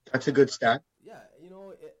 That's a good stat. Yeah,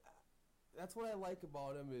 that's what I like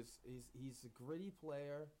about him is he's a gritty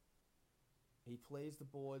player. He plays the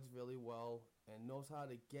boards really well and knows how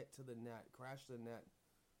to get to the net, crash the net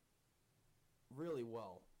really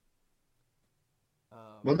well.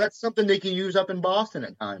 Well, that's something they can use up in Boston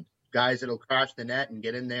at times. Guys that'll crash the net and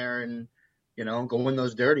get in there and, go in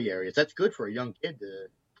those dirty areas. That's good for a young kid to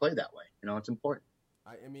play that way. It's important.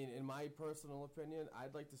 I mean, in my personal opinion,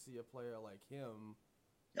 I'd like to see a player like him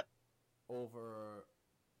over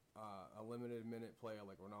a limited minute player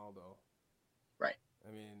like Ronaldo. Right.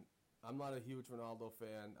 I mean, I'm not a huge Ronaldo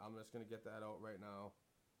fan. I'm just going to get that out right now.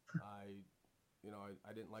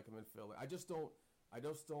 I didn't like him in Philly. I just don't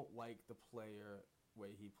like the player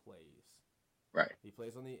way he plays. Right. He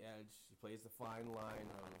plays on the edge. He plays the fine line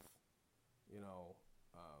of,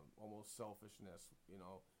 almost selfishness.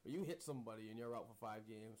 When you hit somebody and you're out for 5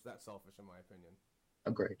 games, that's selfish in my opinion.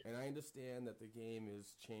 Agreed. And I understand that the game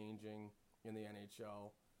is changing in the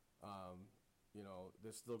NHL.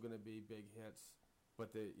 There's still going to be big hits,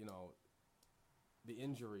 but the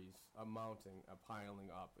injuries are mounting, are piling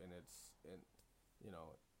up, and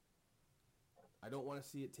I don't want to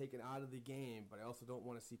see it taken out of the game, but I also don't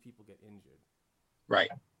want to see people get injured. Right.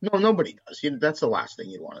 No, nobody does. That's the last thing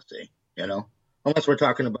you'd want to see, unless we're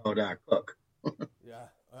talking about Cook. Yeah.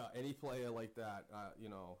 Any player like that,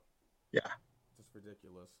 Yeah. Just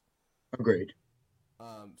ridiculous. Agreed.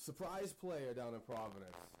 Surprise player down in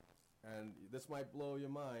Providence, and this might blow your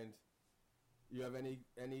mind. You have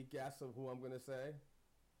any guess of who I'm going to say?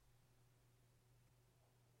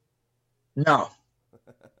 No.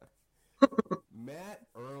 Matt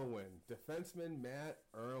Irwin, defenseman Matt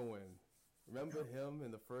Irwin. Remember him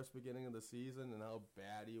in the first beginning of the season and how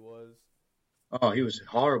bad he was? Oh, he was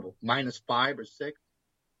horrible. -5 or 6.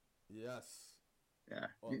 Yes. Yeah.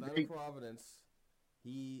 Well, down in Providence,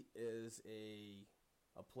 he is a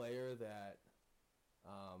player that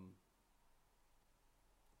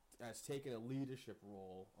has taken a leadership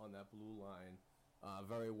role on that blue line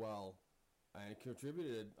very well and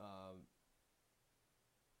contributed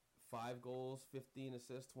 5 goals, 15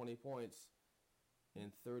 assists, 20 points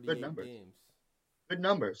in 38 games. Good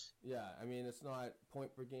numbers. Yeah, I mean, it's not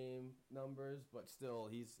point per game numbers, but still,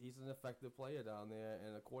 he's an effective player down there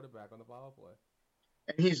and a quarterback on the power play.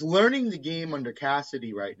 And he's learning the game under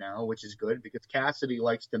Cassidy right now, which is good because Cassidy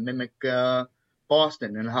likes to mimic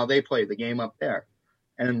Boston and how they play the game up there.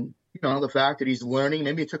 And, the fact that he's learning,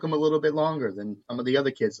 maybe it took him a little bit longer than some of the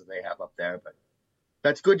other kids that they have up there, but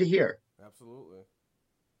that's good to hear. Absolutely.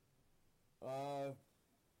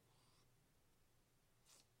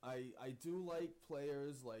 I do like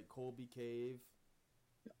players like Colby Cave.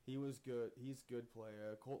 He was good. He's a good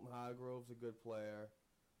player. Colton Hargrove's a good player.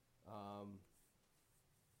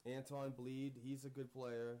 Anton Bleed, he's a good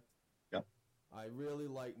player. Yep. I really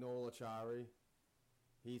like Noel Achari.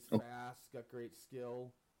 He's fast, got great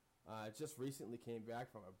skill. Just recently came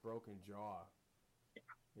back from a broken jaw. Yeah.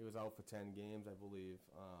 He was out for 10 games, I believe.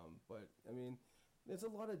 But, I mean, there's a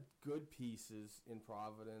lot of good pieces in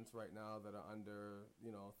Providence right now that are under,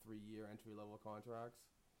 3-year entry-level contracts.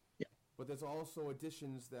 Yeah. But there's also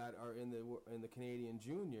additions that are in the Canadian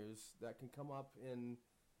juniors that can come up and,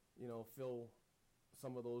 fill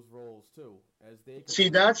some of those roles too. As they See,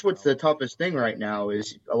 that's what's the toughest thing right now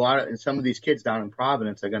is some of these kids down in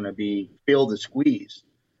Providence are going to feel the squeeze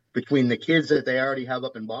between the kids that they already have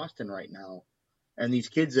up in Boston right now and these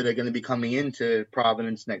kids that are going to be coming into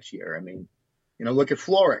Providence next year. I mean, look at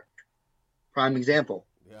Floric, prime example.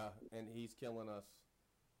 Yeah, and he's killing us.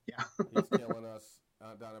 Yeah. He's killing us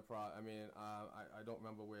down in Providence. I mean, I don't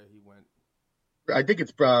remember where he went. I think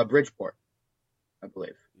it's Bridgeport, I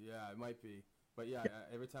believe. Yeah, it might be. But yeah,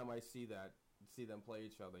 every time I see them play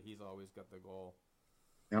each other, he's always got the goal.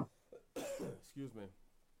 Yeah. Excuse me.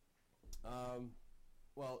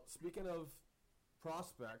 Well, speaking of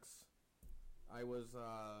prospects, I was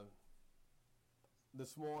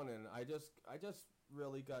this morning. I just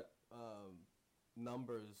really got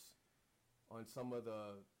numbers on some of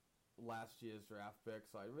the last year's draft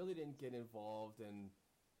picks. I really didn't get involved in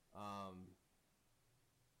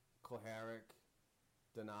Koharic,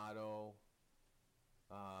 Donato.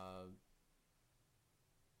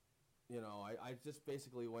 I just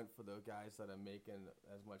basically went for the guys that are making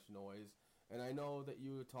as much noise. And I know that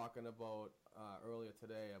you were talking about earlier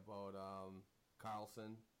today about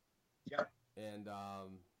Carlson. Yeah. And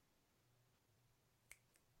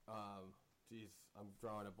geez, I'm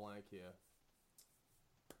drawing a blank here.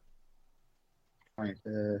 All right,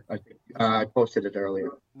 I posted it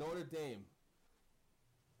earlier. Notre Dame.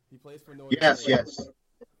 He plays for Notre Dame. Yes.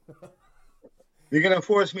 You're gonna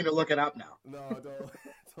force me to look it up now. No,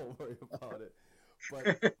 don't worry about it.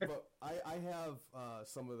 But I have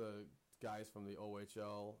some of the guys from the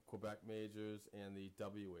OHL, Quebec Majors, and the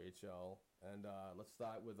WHL. And let's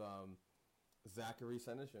start with Zachary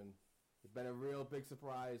Senyshyn. It's been a real big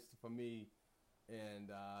surprise for me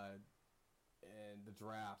and the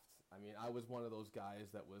draft. I mean, I was one of those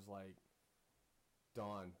guys that was like,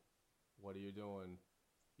 Don, what are you doing?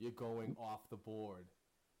 You're going off the board.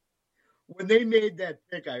 When they made that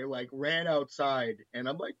pick, I ran outside and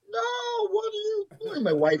I'm like, no, what are you doing?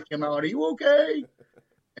 My wife came out, are you okay?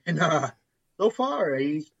 And so far,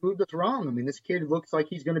 he's proved us wrong. I mean, this kid looks like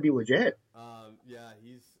he's going to be legit. Yeah, I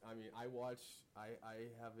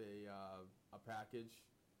have a package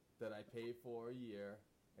that I pay for a year,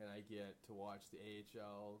 and I get to watch the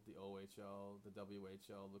AHL, the OHL, the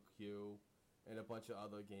WHL, the Q, and a bunch of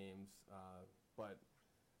other games. But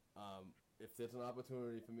if there's an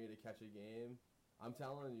opportunity for me to catch a game, I'm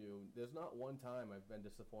telling you, there's not one time I've been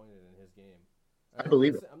disappointed in his game. I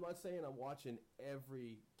believe it. I'm not saying I'm watching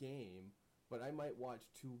every game, but I might watch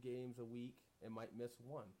 2 games a week and might miss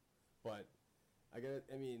one. But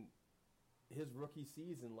his rookie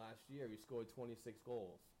season last year, he scored 26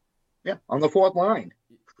 goals. Yeah, on the 4th line.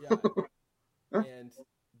 Yeah. And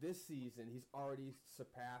this season, he's already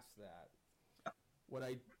surpassed that. What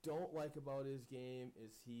I don't like about his game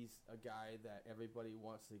is he's a guy that everybody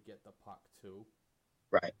wants to get the puck to.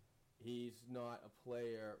 Right. He's not a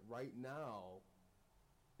player right now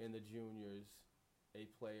in the juniors, a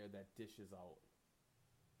player that dishes out.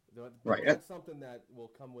 Right. That's something that will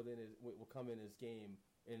come in his game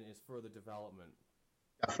in his further development.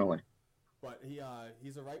 Definitely. But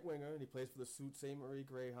he's a right winger, and he plays for the Sault Ste. Marie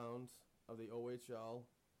Greyhounds of the OHL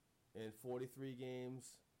in 43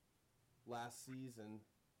 games this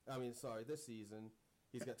season.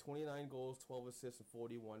 He's got 29 goals, 12 assists, and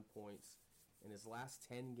 41 points. In his last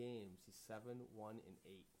 10 games, he's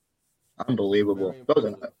 7-1-8. Unbelievable. Those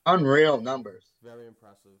are unreal numbers. Very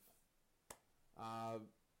impressive.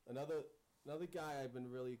 Another guy I've been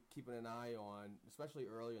really keeping an eye on, especially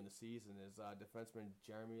earlier in the season, is defenseman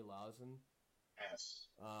Jeremy Lausen. Yes.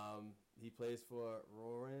 He plays for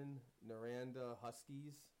Rouyn-Noranda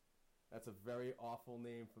Huskies. That's a very awful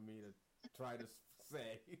name for me to try to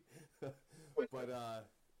say. But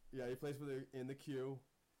he plays in the Q.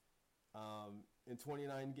 In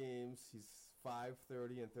 29 games, he's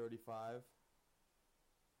 5-30 and 35.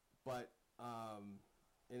 But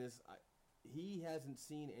he hasn't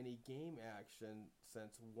seen any game action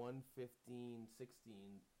since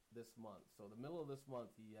 1/15/16 this month. So the middle of this month,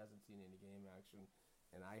 he hasn't seen any game action,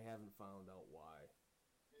 and I haven't found out why.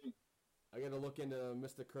 I got to look into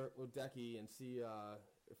Mr. Kurt Ledecky and see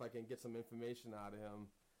if I can get some information out of him.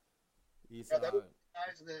 He's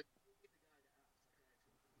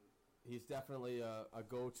definitely a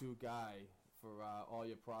go-to guy for all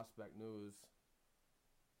your prospect news.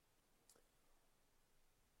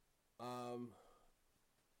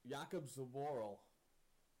 Jakub Zboril,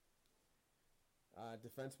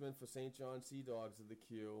 defenseman for St. John Sea Dogs of the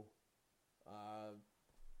Q.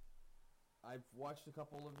 I've watched a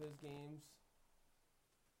couple of his games.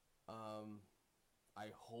 I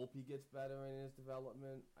hope he gets better in his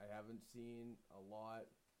development. I haven't seen a lot,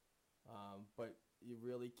 but you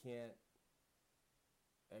really can't.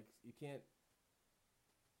 You can't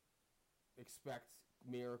expect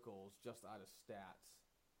miracles just out of stats.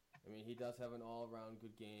 I mean, he does have an all-around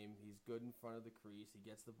good game. He's good in front of the crease. He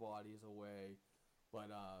gets the bodies away. But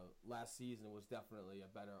last season was definitely a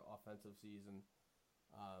better offensive season.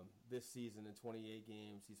 This season, in 28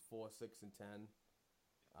 games, he's 4-6-10.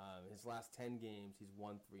 His last 10 games, he's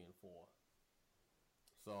 1-3-4.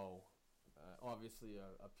 So, obviously,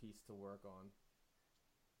 a piece to work on.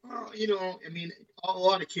 Well, you know, I mean, a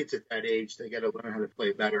lot of kids at that age, they got to learn how to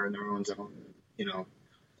play better in their own zone. You know,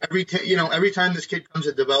 every time this kid comes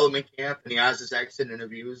to development camp and he has his exit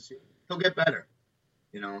interviews, he'll get better.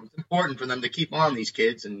 You know, it's important for them to keep on these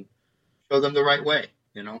kids and show them the right way.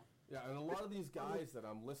 You know. Yeah, and a lot of these guys that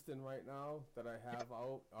I'm listing right now that I have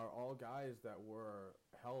out are all guys that were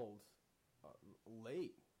held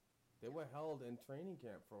late. They were held in training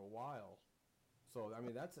camp for a while. So, I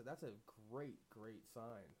mean, that's a great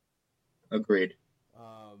sign. Agreed.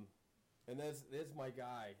 And there's my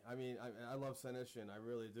guy. I mean, I love Senyshyn, I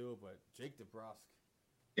really do, but Jake DeBrusk.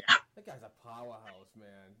 Yeah. That guy's a powerhouse, man.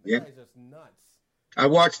 Yeah. That guy's just nuts. I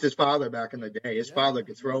watched his father back in the day. His father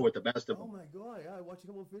could throw with the best of them. Oh, my God. Yeah, I watched a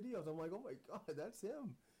couple of videos. I'm like, oh, my God, that's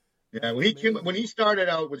him. Yeah, when he started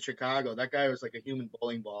out with Chicago, that guy was like a human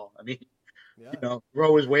bowling ball. I mean, you know,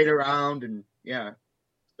 throw his weight around and, yeah.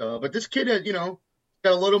 So, but this kid had, you know,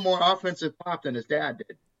 got a little more offensive pop than his dad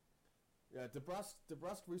did. Yeah,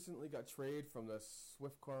 DeBrusk recently got traded from the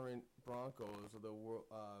Swift Current Broncos of the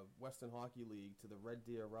Western Hockey League to the Red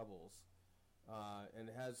Deer Rebels, and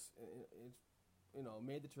has, you know,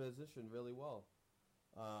 made the transition really well.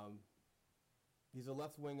 He's a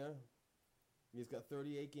left winger. He's got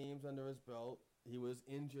 38 games under his belt. He was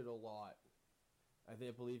injured a lot. I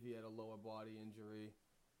believe he had a lower body injury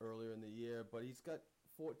earlier in the year, but he's got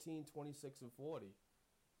 14, 26, and 40.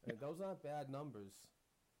 And those aren't bad numbers.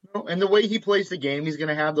 No, and the way he plays the game, he's going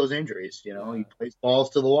to have those injuries. You know, He plays balls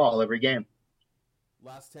to the wall every game.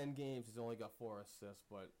 Last 10 games, he's only got 4 assists,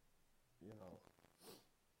 but, you know.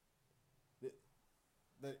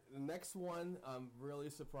 The next one I'm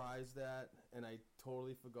really surprised at, and I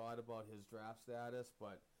totally forgot about his draft status,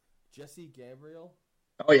 but Jesse Gabriel.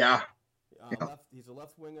 Oh, yeah. He's a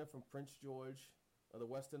left winger from Prince George of the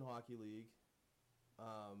Western Hockey League.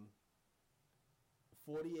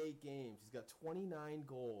 48 games. He's got 29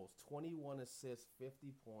 goals, 21 assists,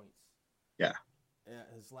 50 points. Yeah.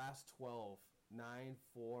 His last 12, 9,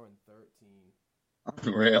 4, and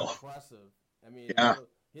 13. Unreal. Impressive. I mean,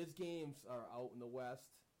 his games are out in the West,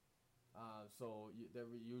 so they're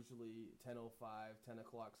usually 10:05, 10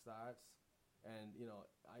 o'clock starts. And, you know,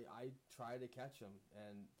 I try to catch him,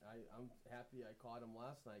 and I'm happy I caught him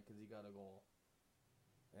last night because he got a goal.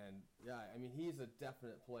 And, yeah, I mean, he's a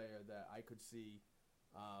definite player that I could see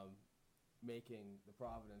making the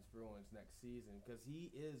Providence Bruins next season because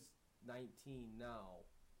he is 19 now.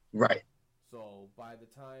 Right. So by the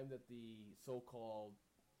time that the so-called,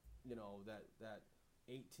 you know, that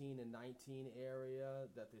 18 and 19 area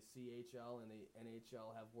that the CHL and the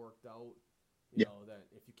NHL have worked out, you know, that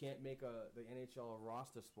if you can't make the NHL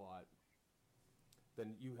roster spot,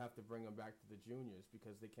 then you have to bring them back to the juniors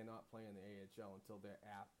because they cannot play in the AHL until they're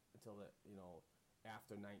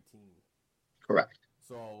after 19. Correct.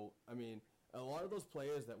 So, I mean, a lot of those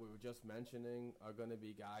players that we were just mentioning are going to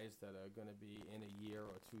be guys that are going to be in a year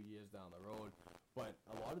or 2 years down the road. But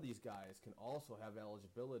a lot of these guys can also have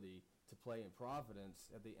eligibility to play in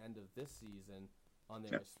Providence at the end of this season on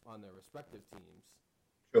their respective teams.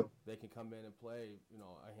 Sure. They can come in and play, you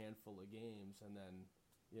know, a handful of games and then,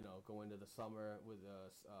 you know, go into the summer with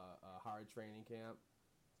a hard training camp.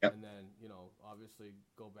 Yep. And then, you know, obviously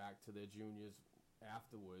go back to their juniors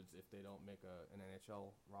afterwards if they don't make an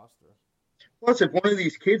NHL roster. Plus, if one of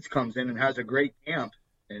these kids comes in and has a great camp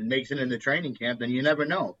and makes it into training camp, then you never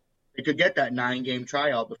know. They could get that 9-game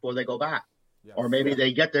tryout before they go back. Yes. Or maybe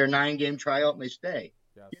they get their 9-game tryout and they stay.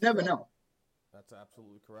 Yes. You never know. That's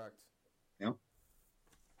absolutely correct. Yeah.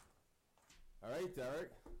 All right,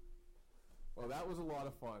 Derek. Well, that was a lot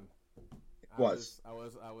of fun. It was. I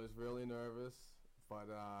was really nervous, but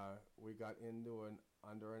we got into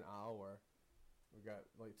under an hour. We got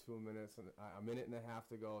like 2 minutes and a minute and a half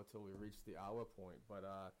to go until we reach the hour point. But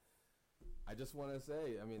I just want to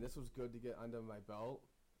say, I mean, this was good to get under my belt.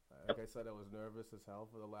 Like I said, I was nervous as hell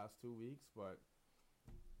for the last 2 weeks, but,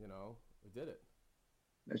 you know, we did it.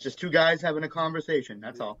 It's just two guys having a conversation.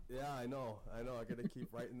 That's all. Yeah, I know. I got to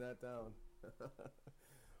keep writing that down.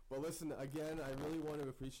 Well, listen, again, I really want to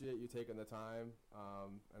appreciate you taking the time,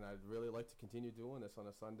 and I'd really like to continue doing this on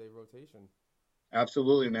a Sunday rotation.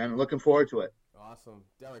 Absolutely, man. Looking forward to it. Awesome.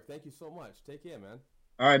 Derek, thank you so much. Take care, man.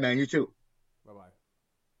 All right, man. You too. Bye-bye.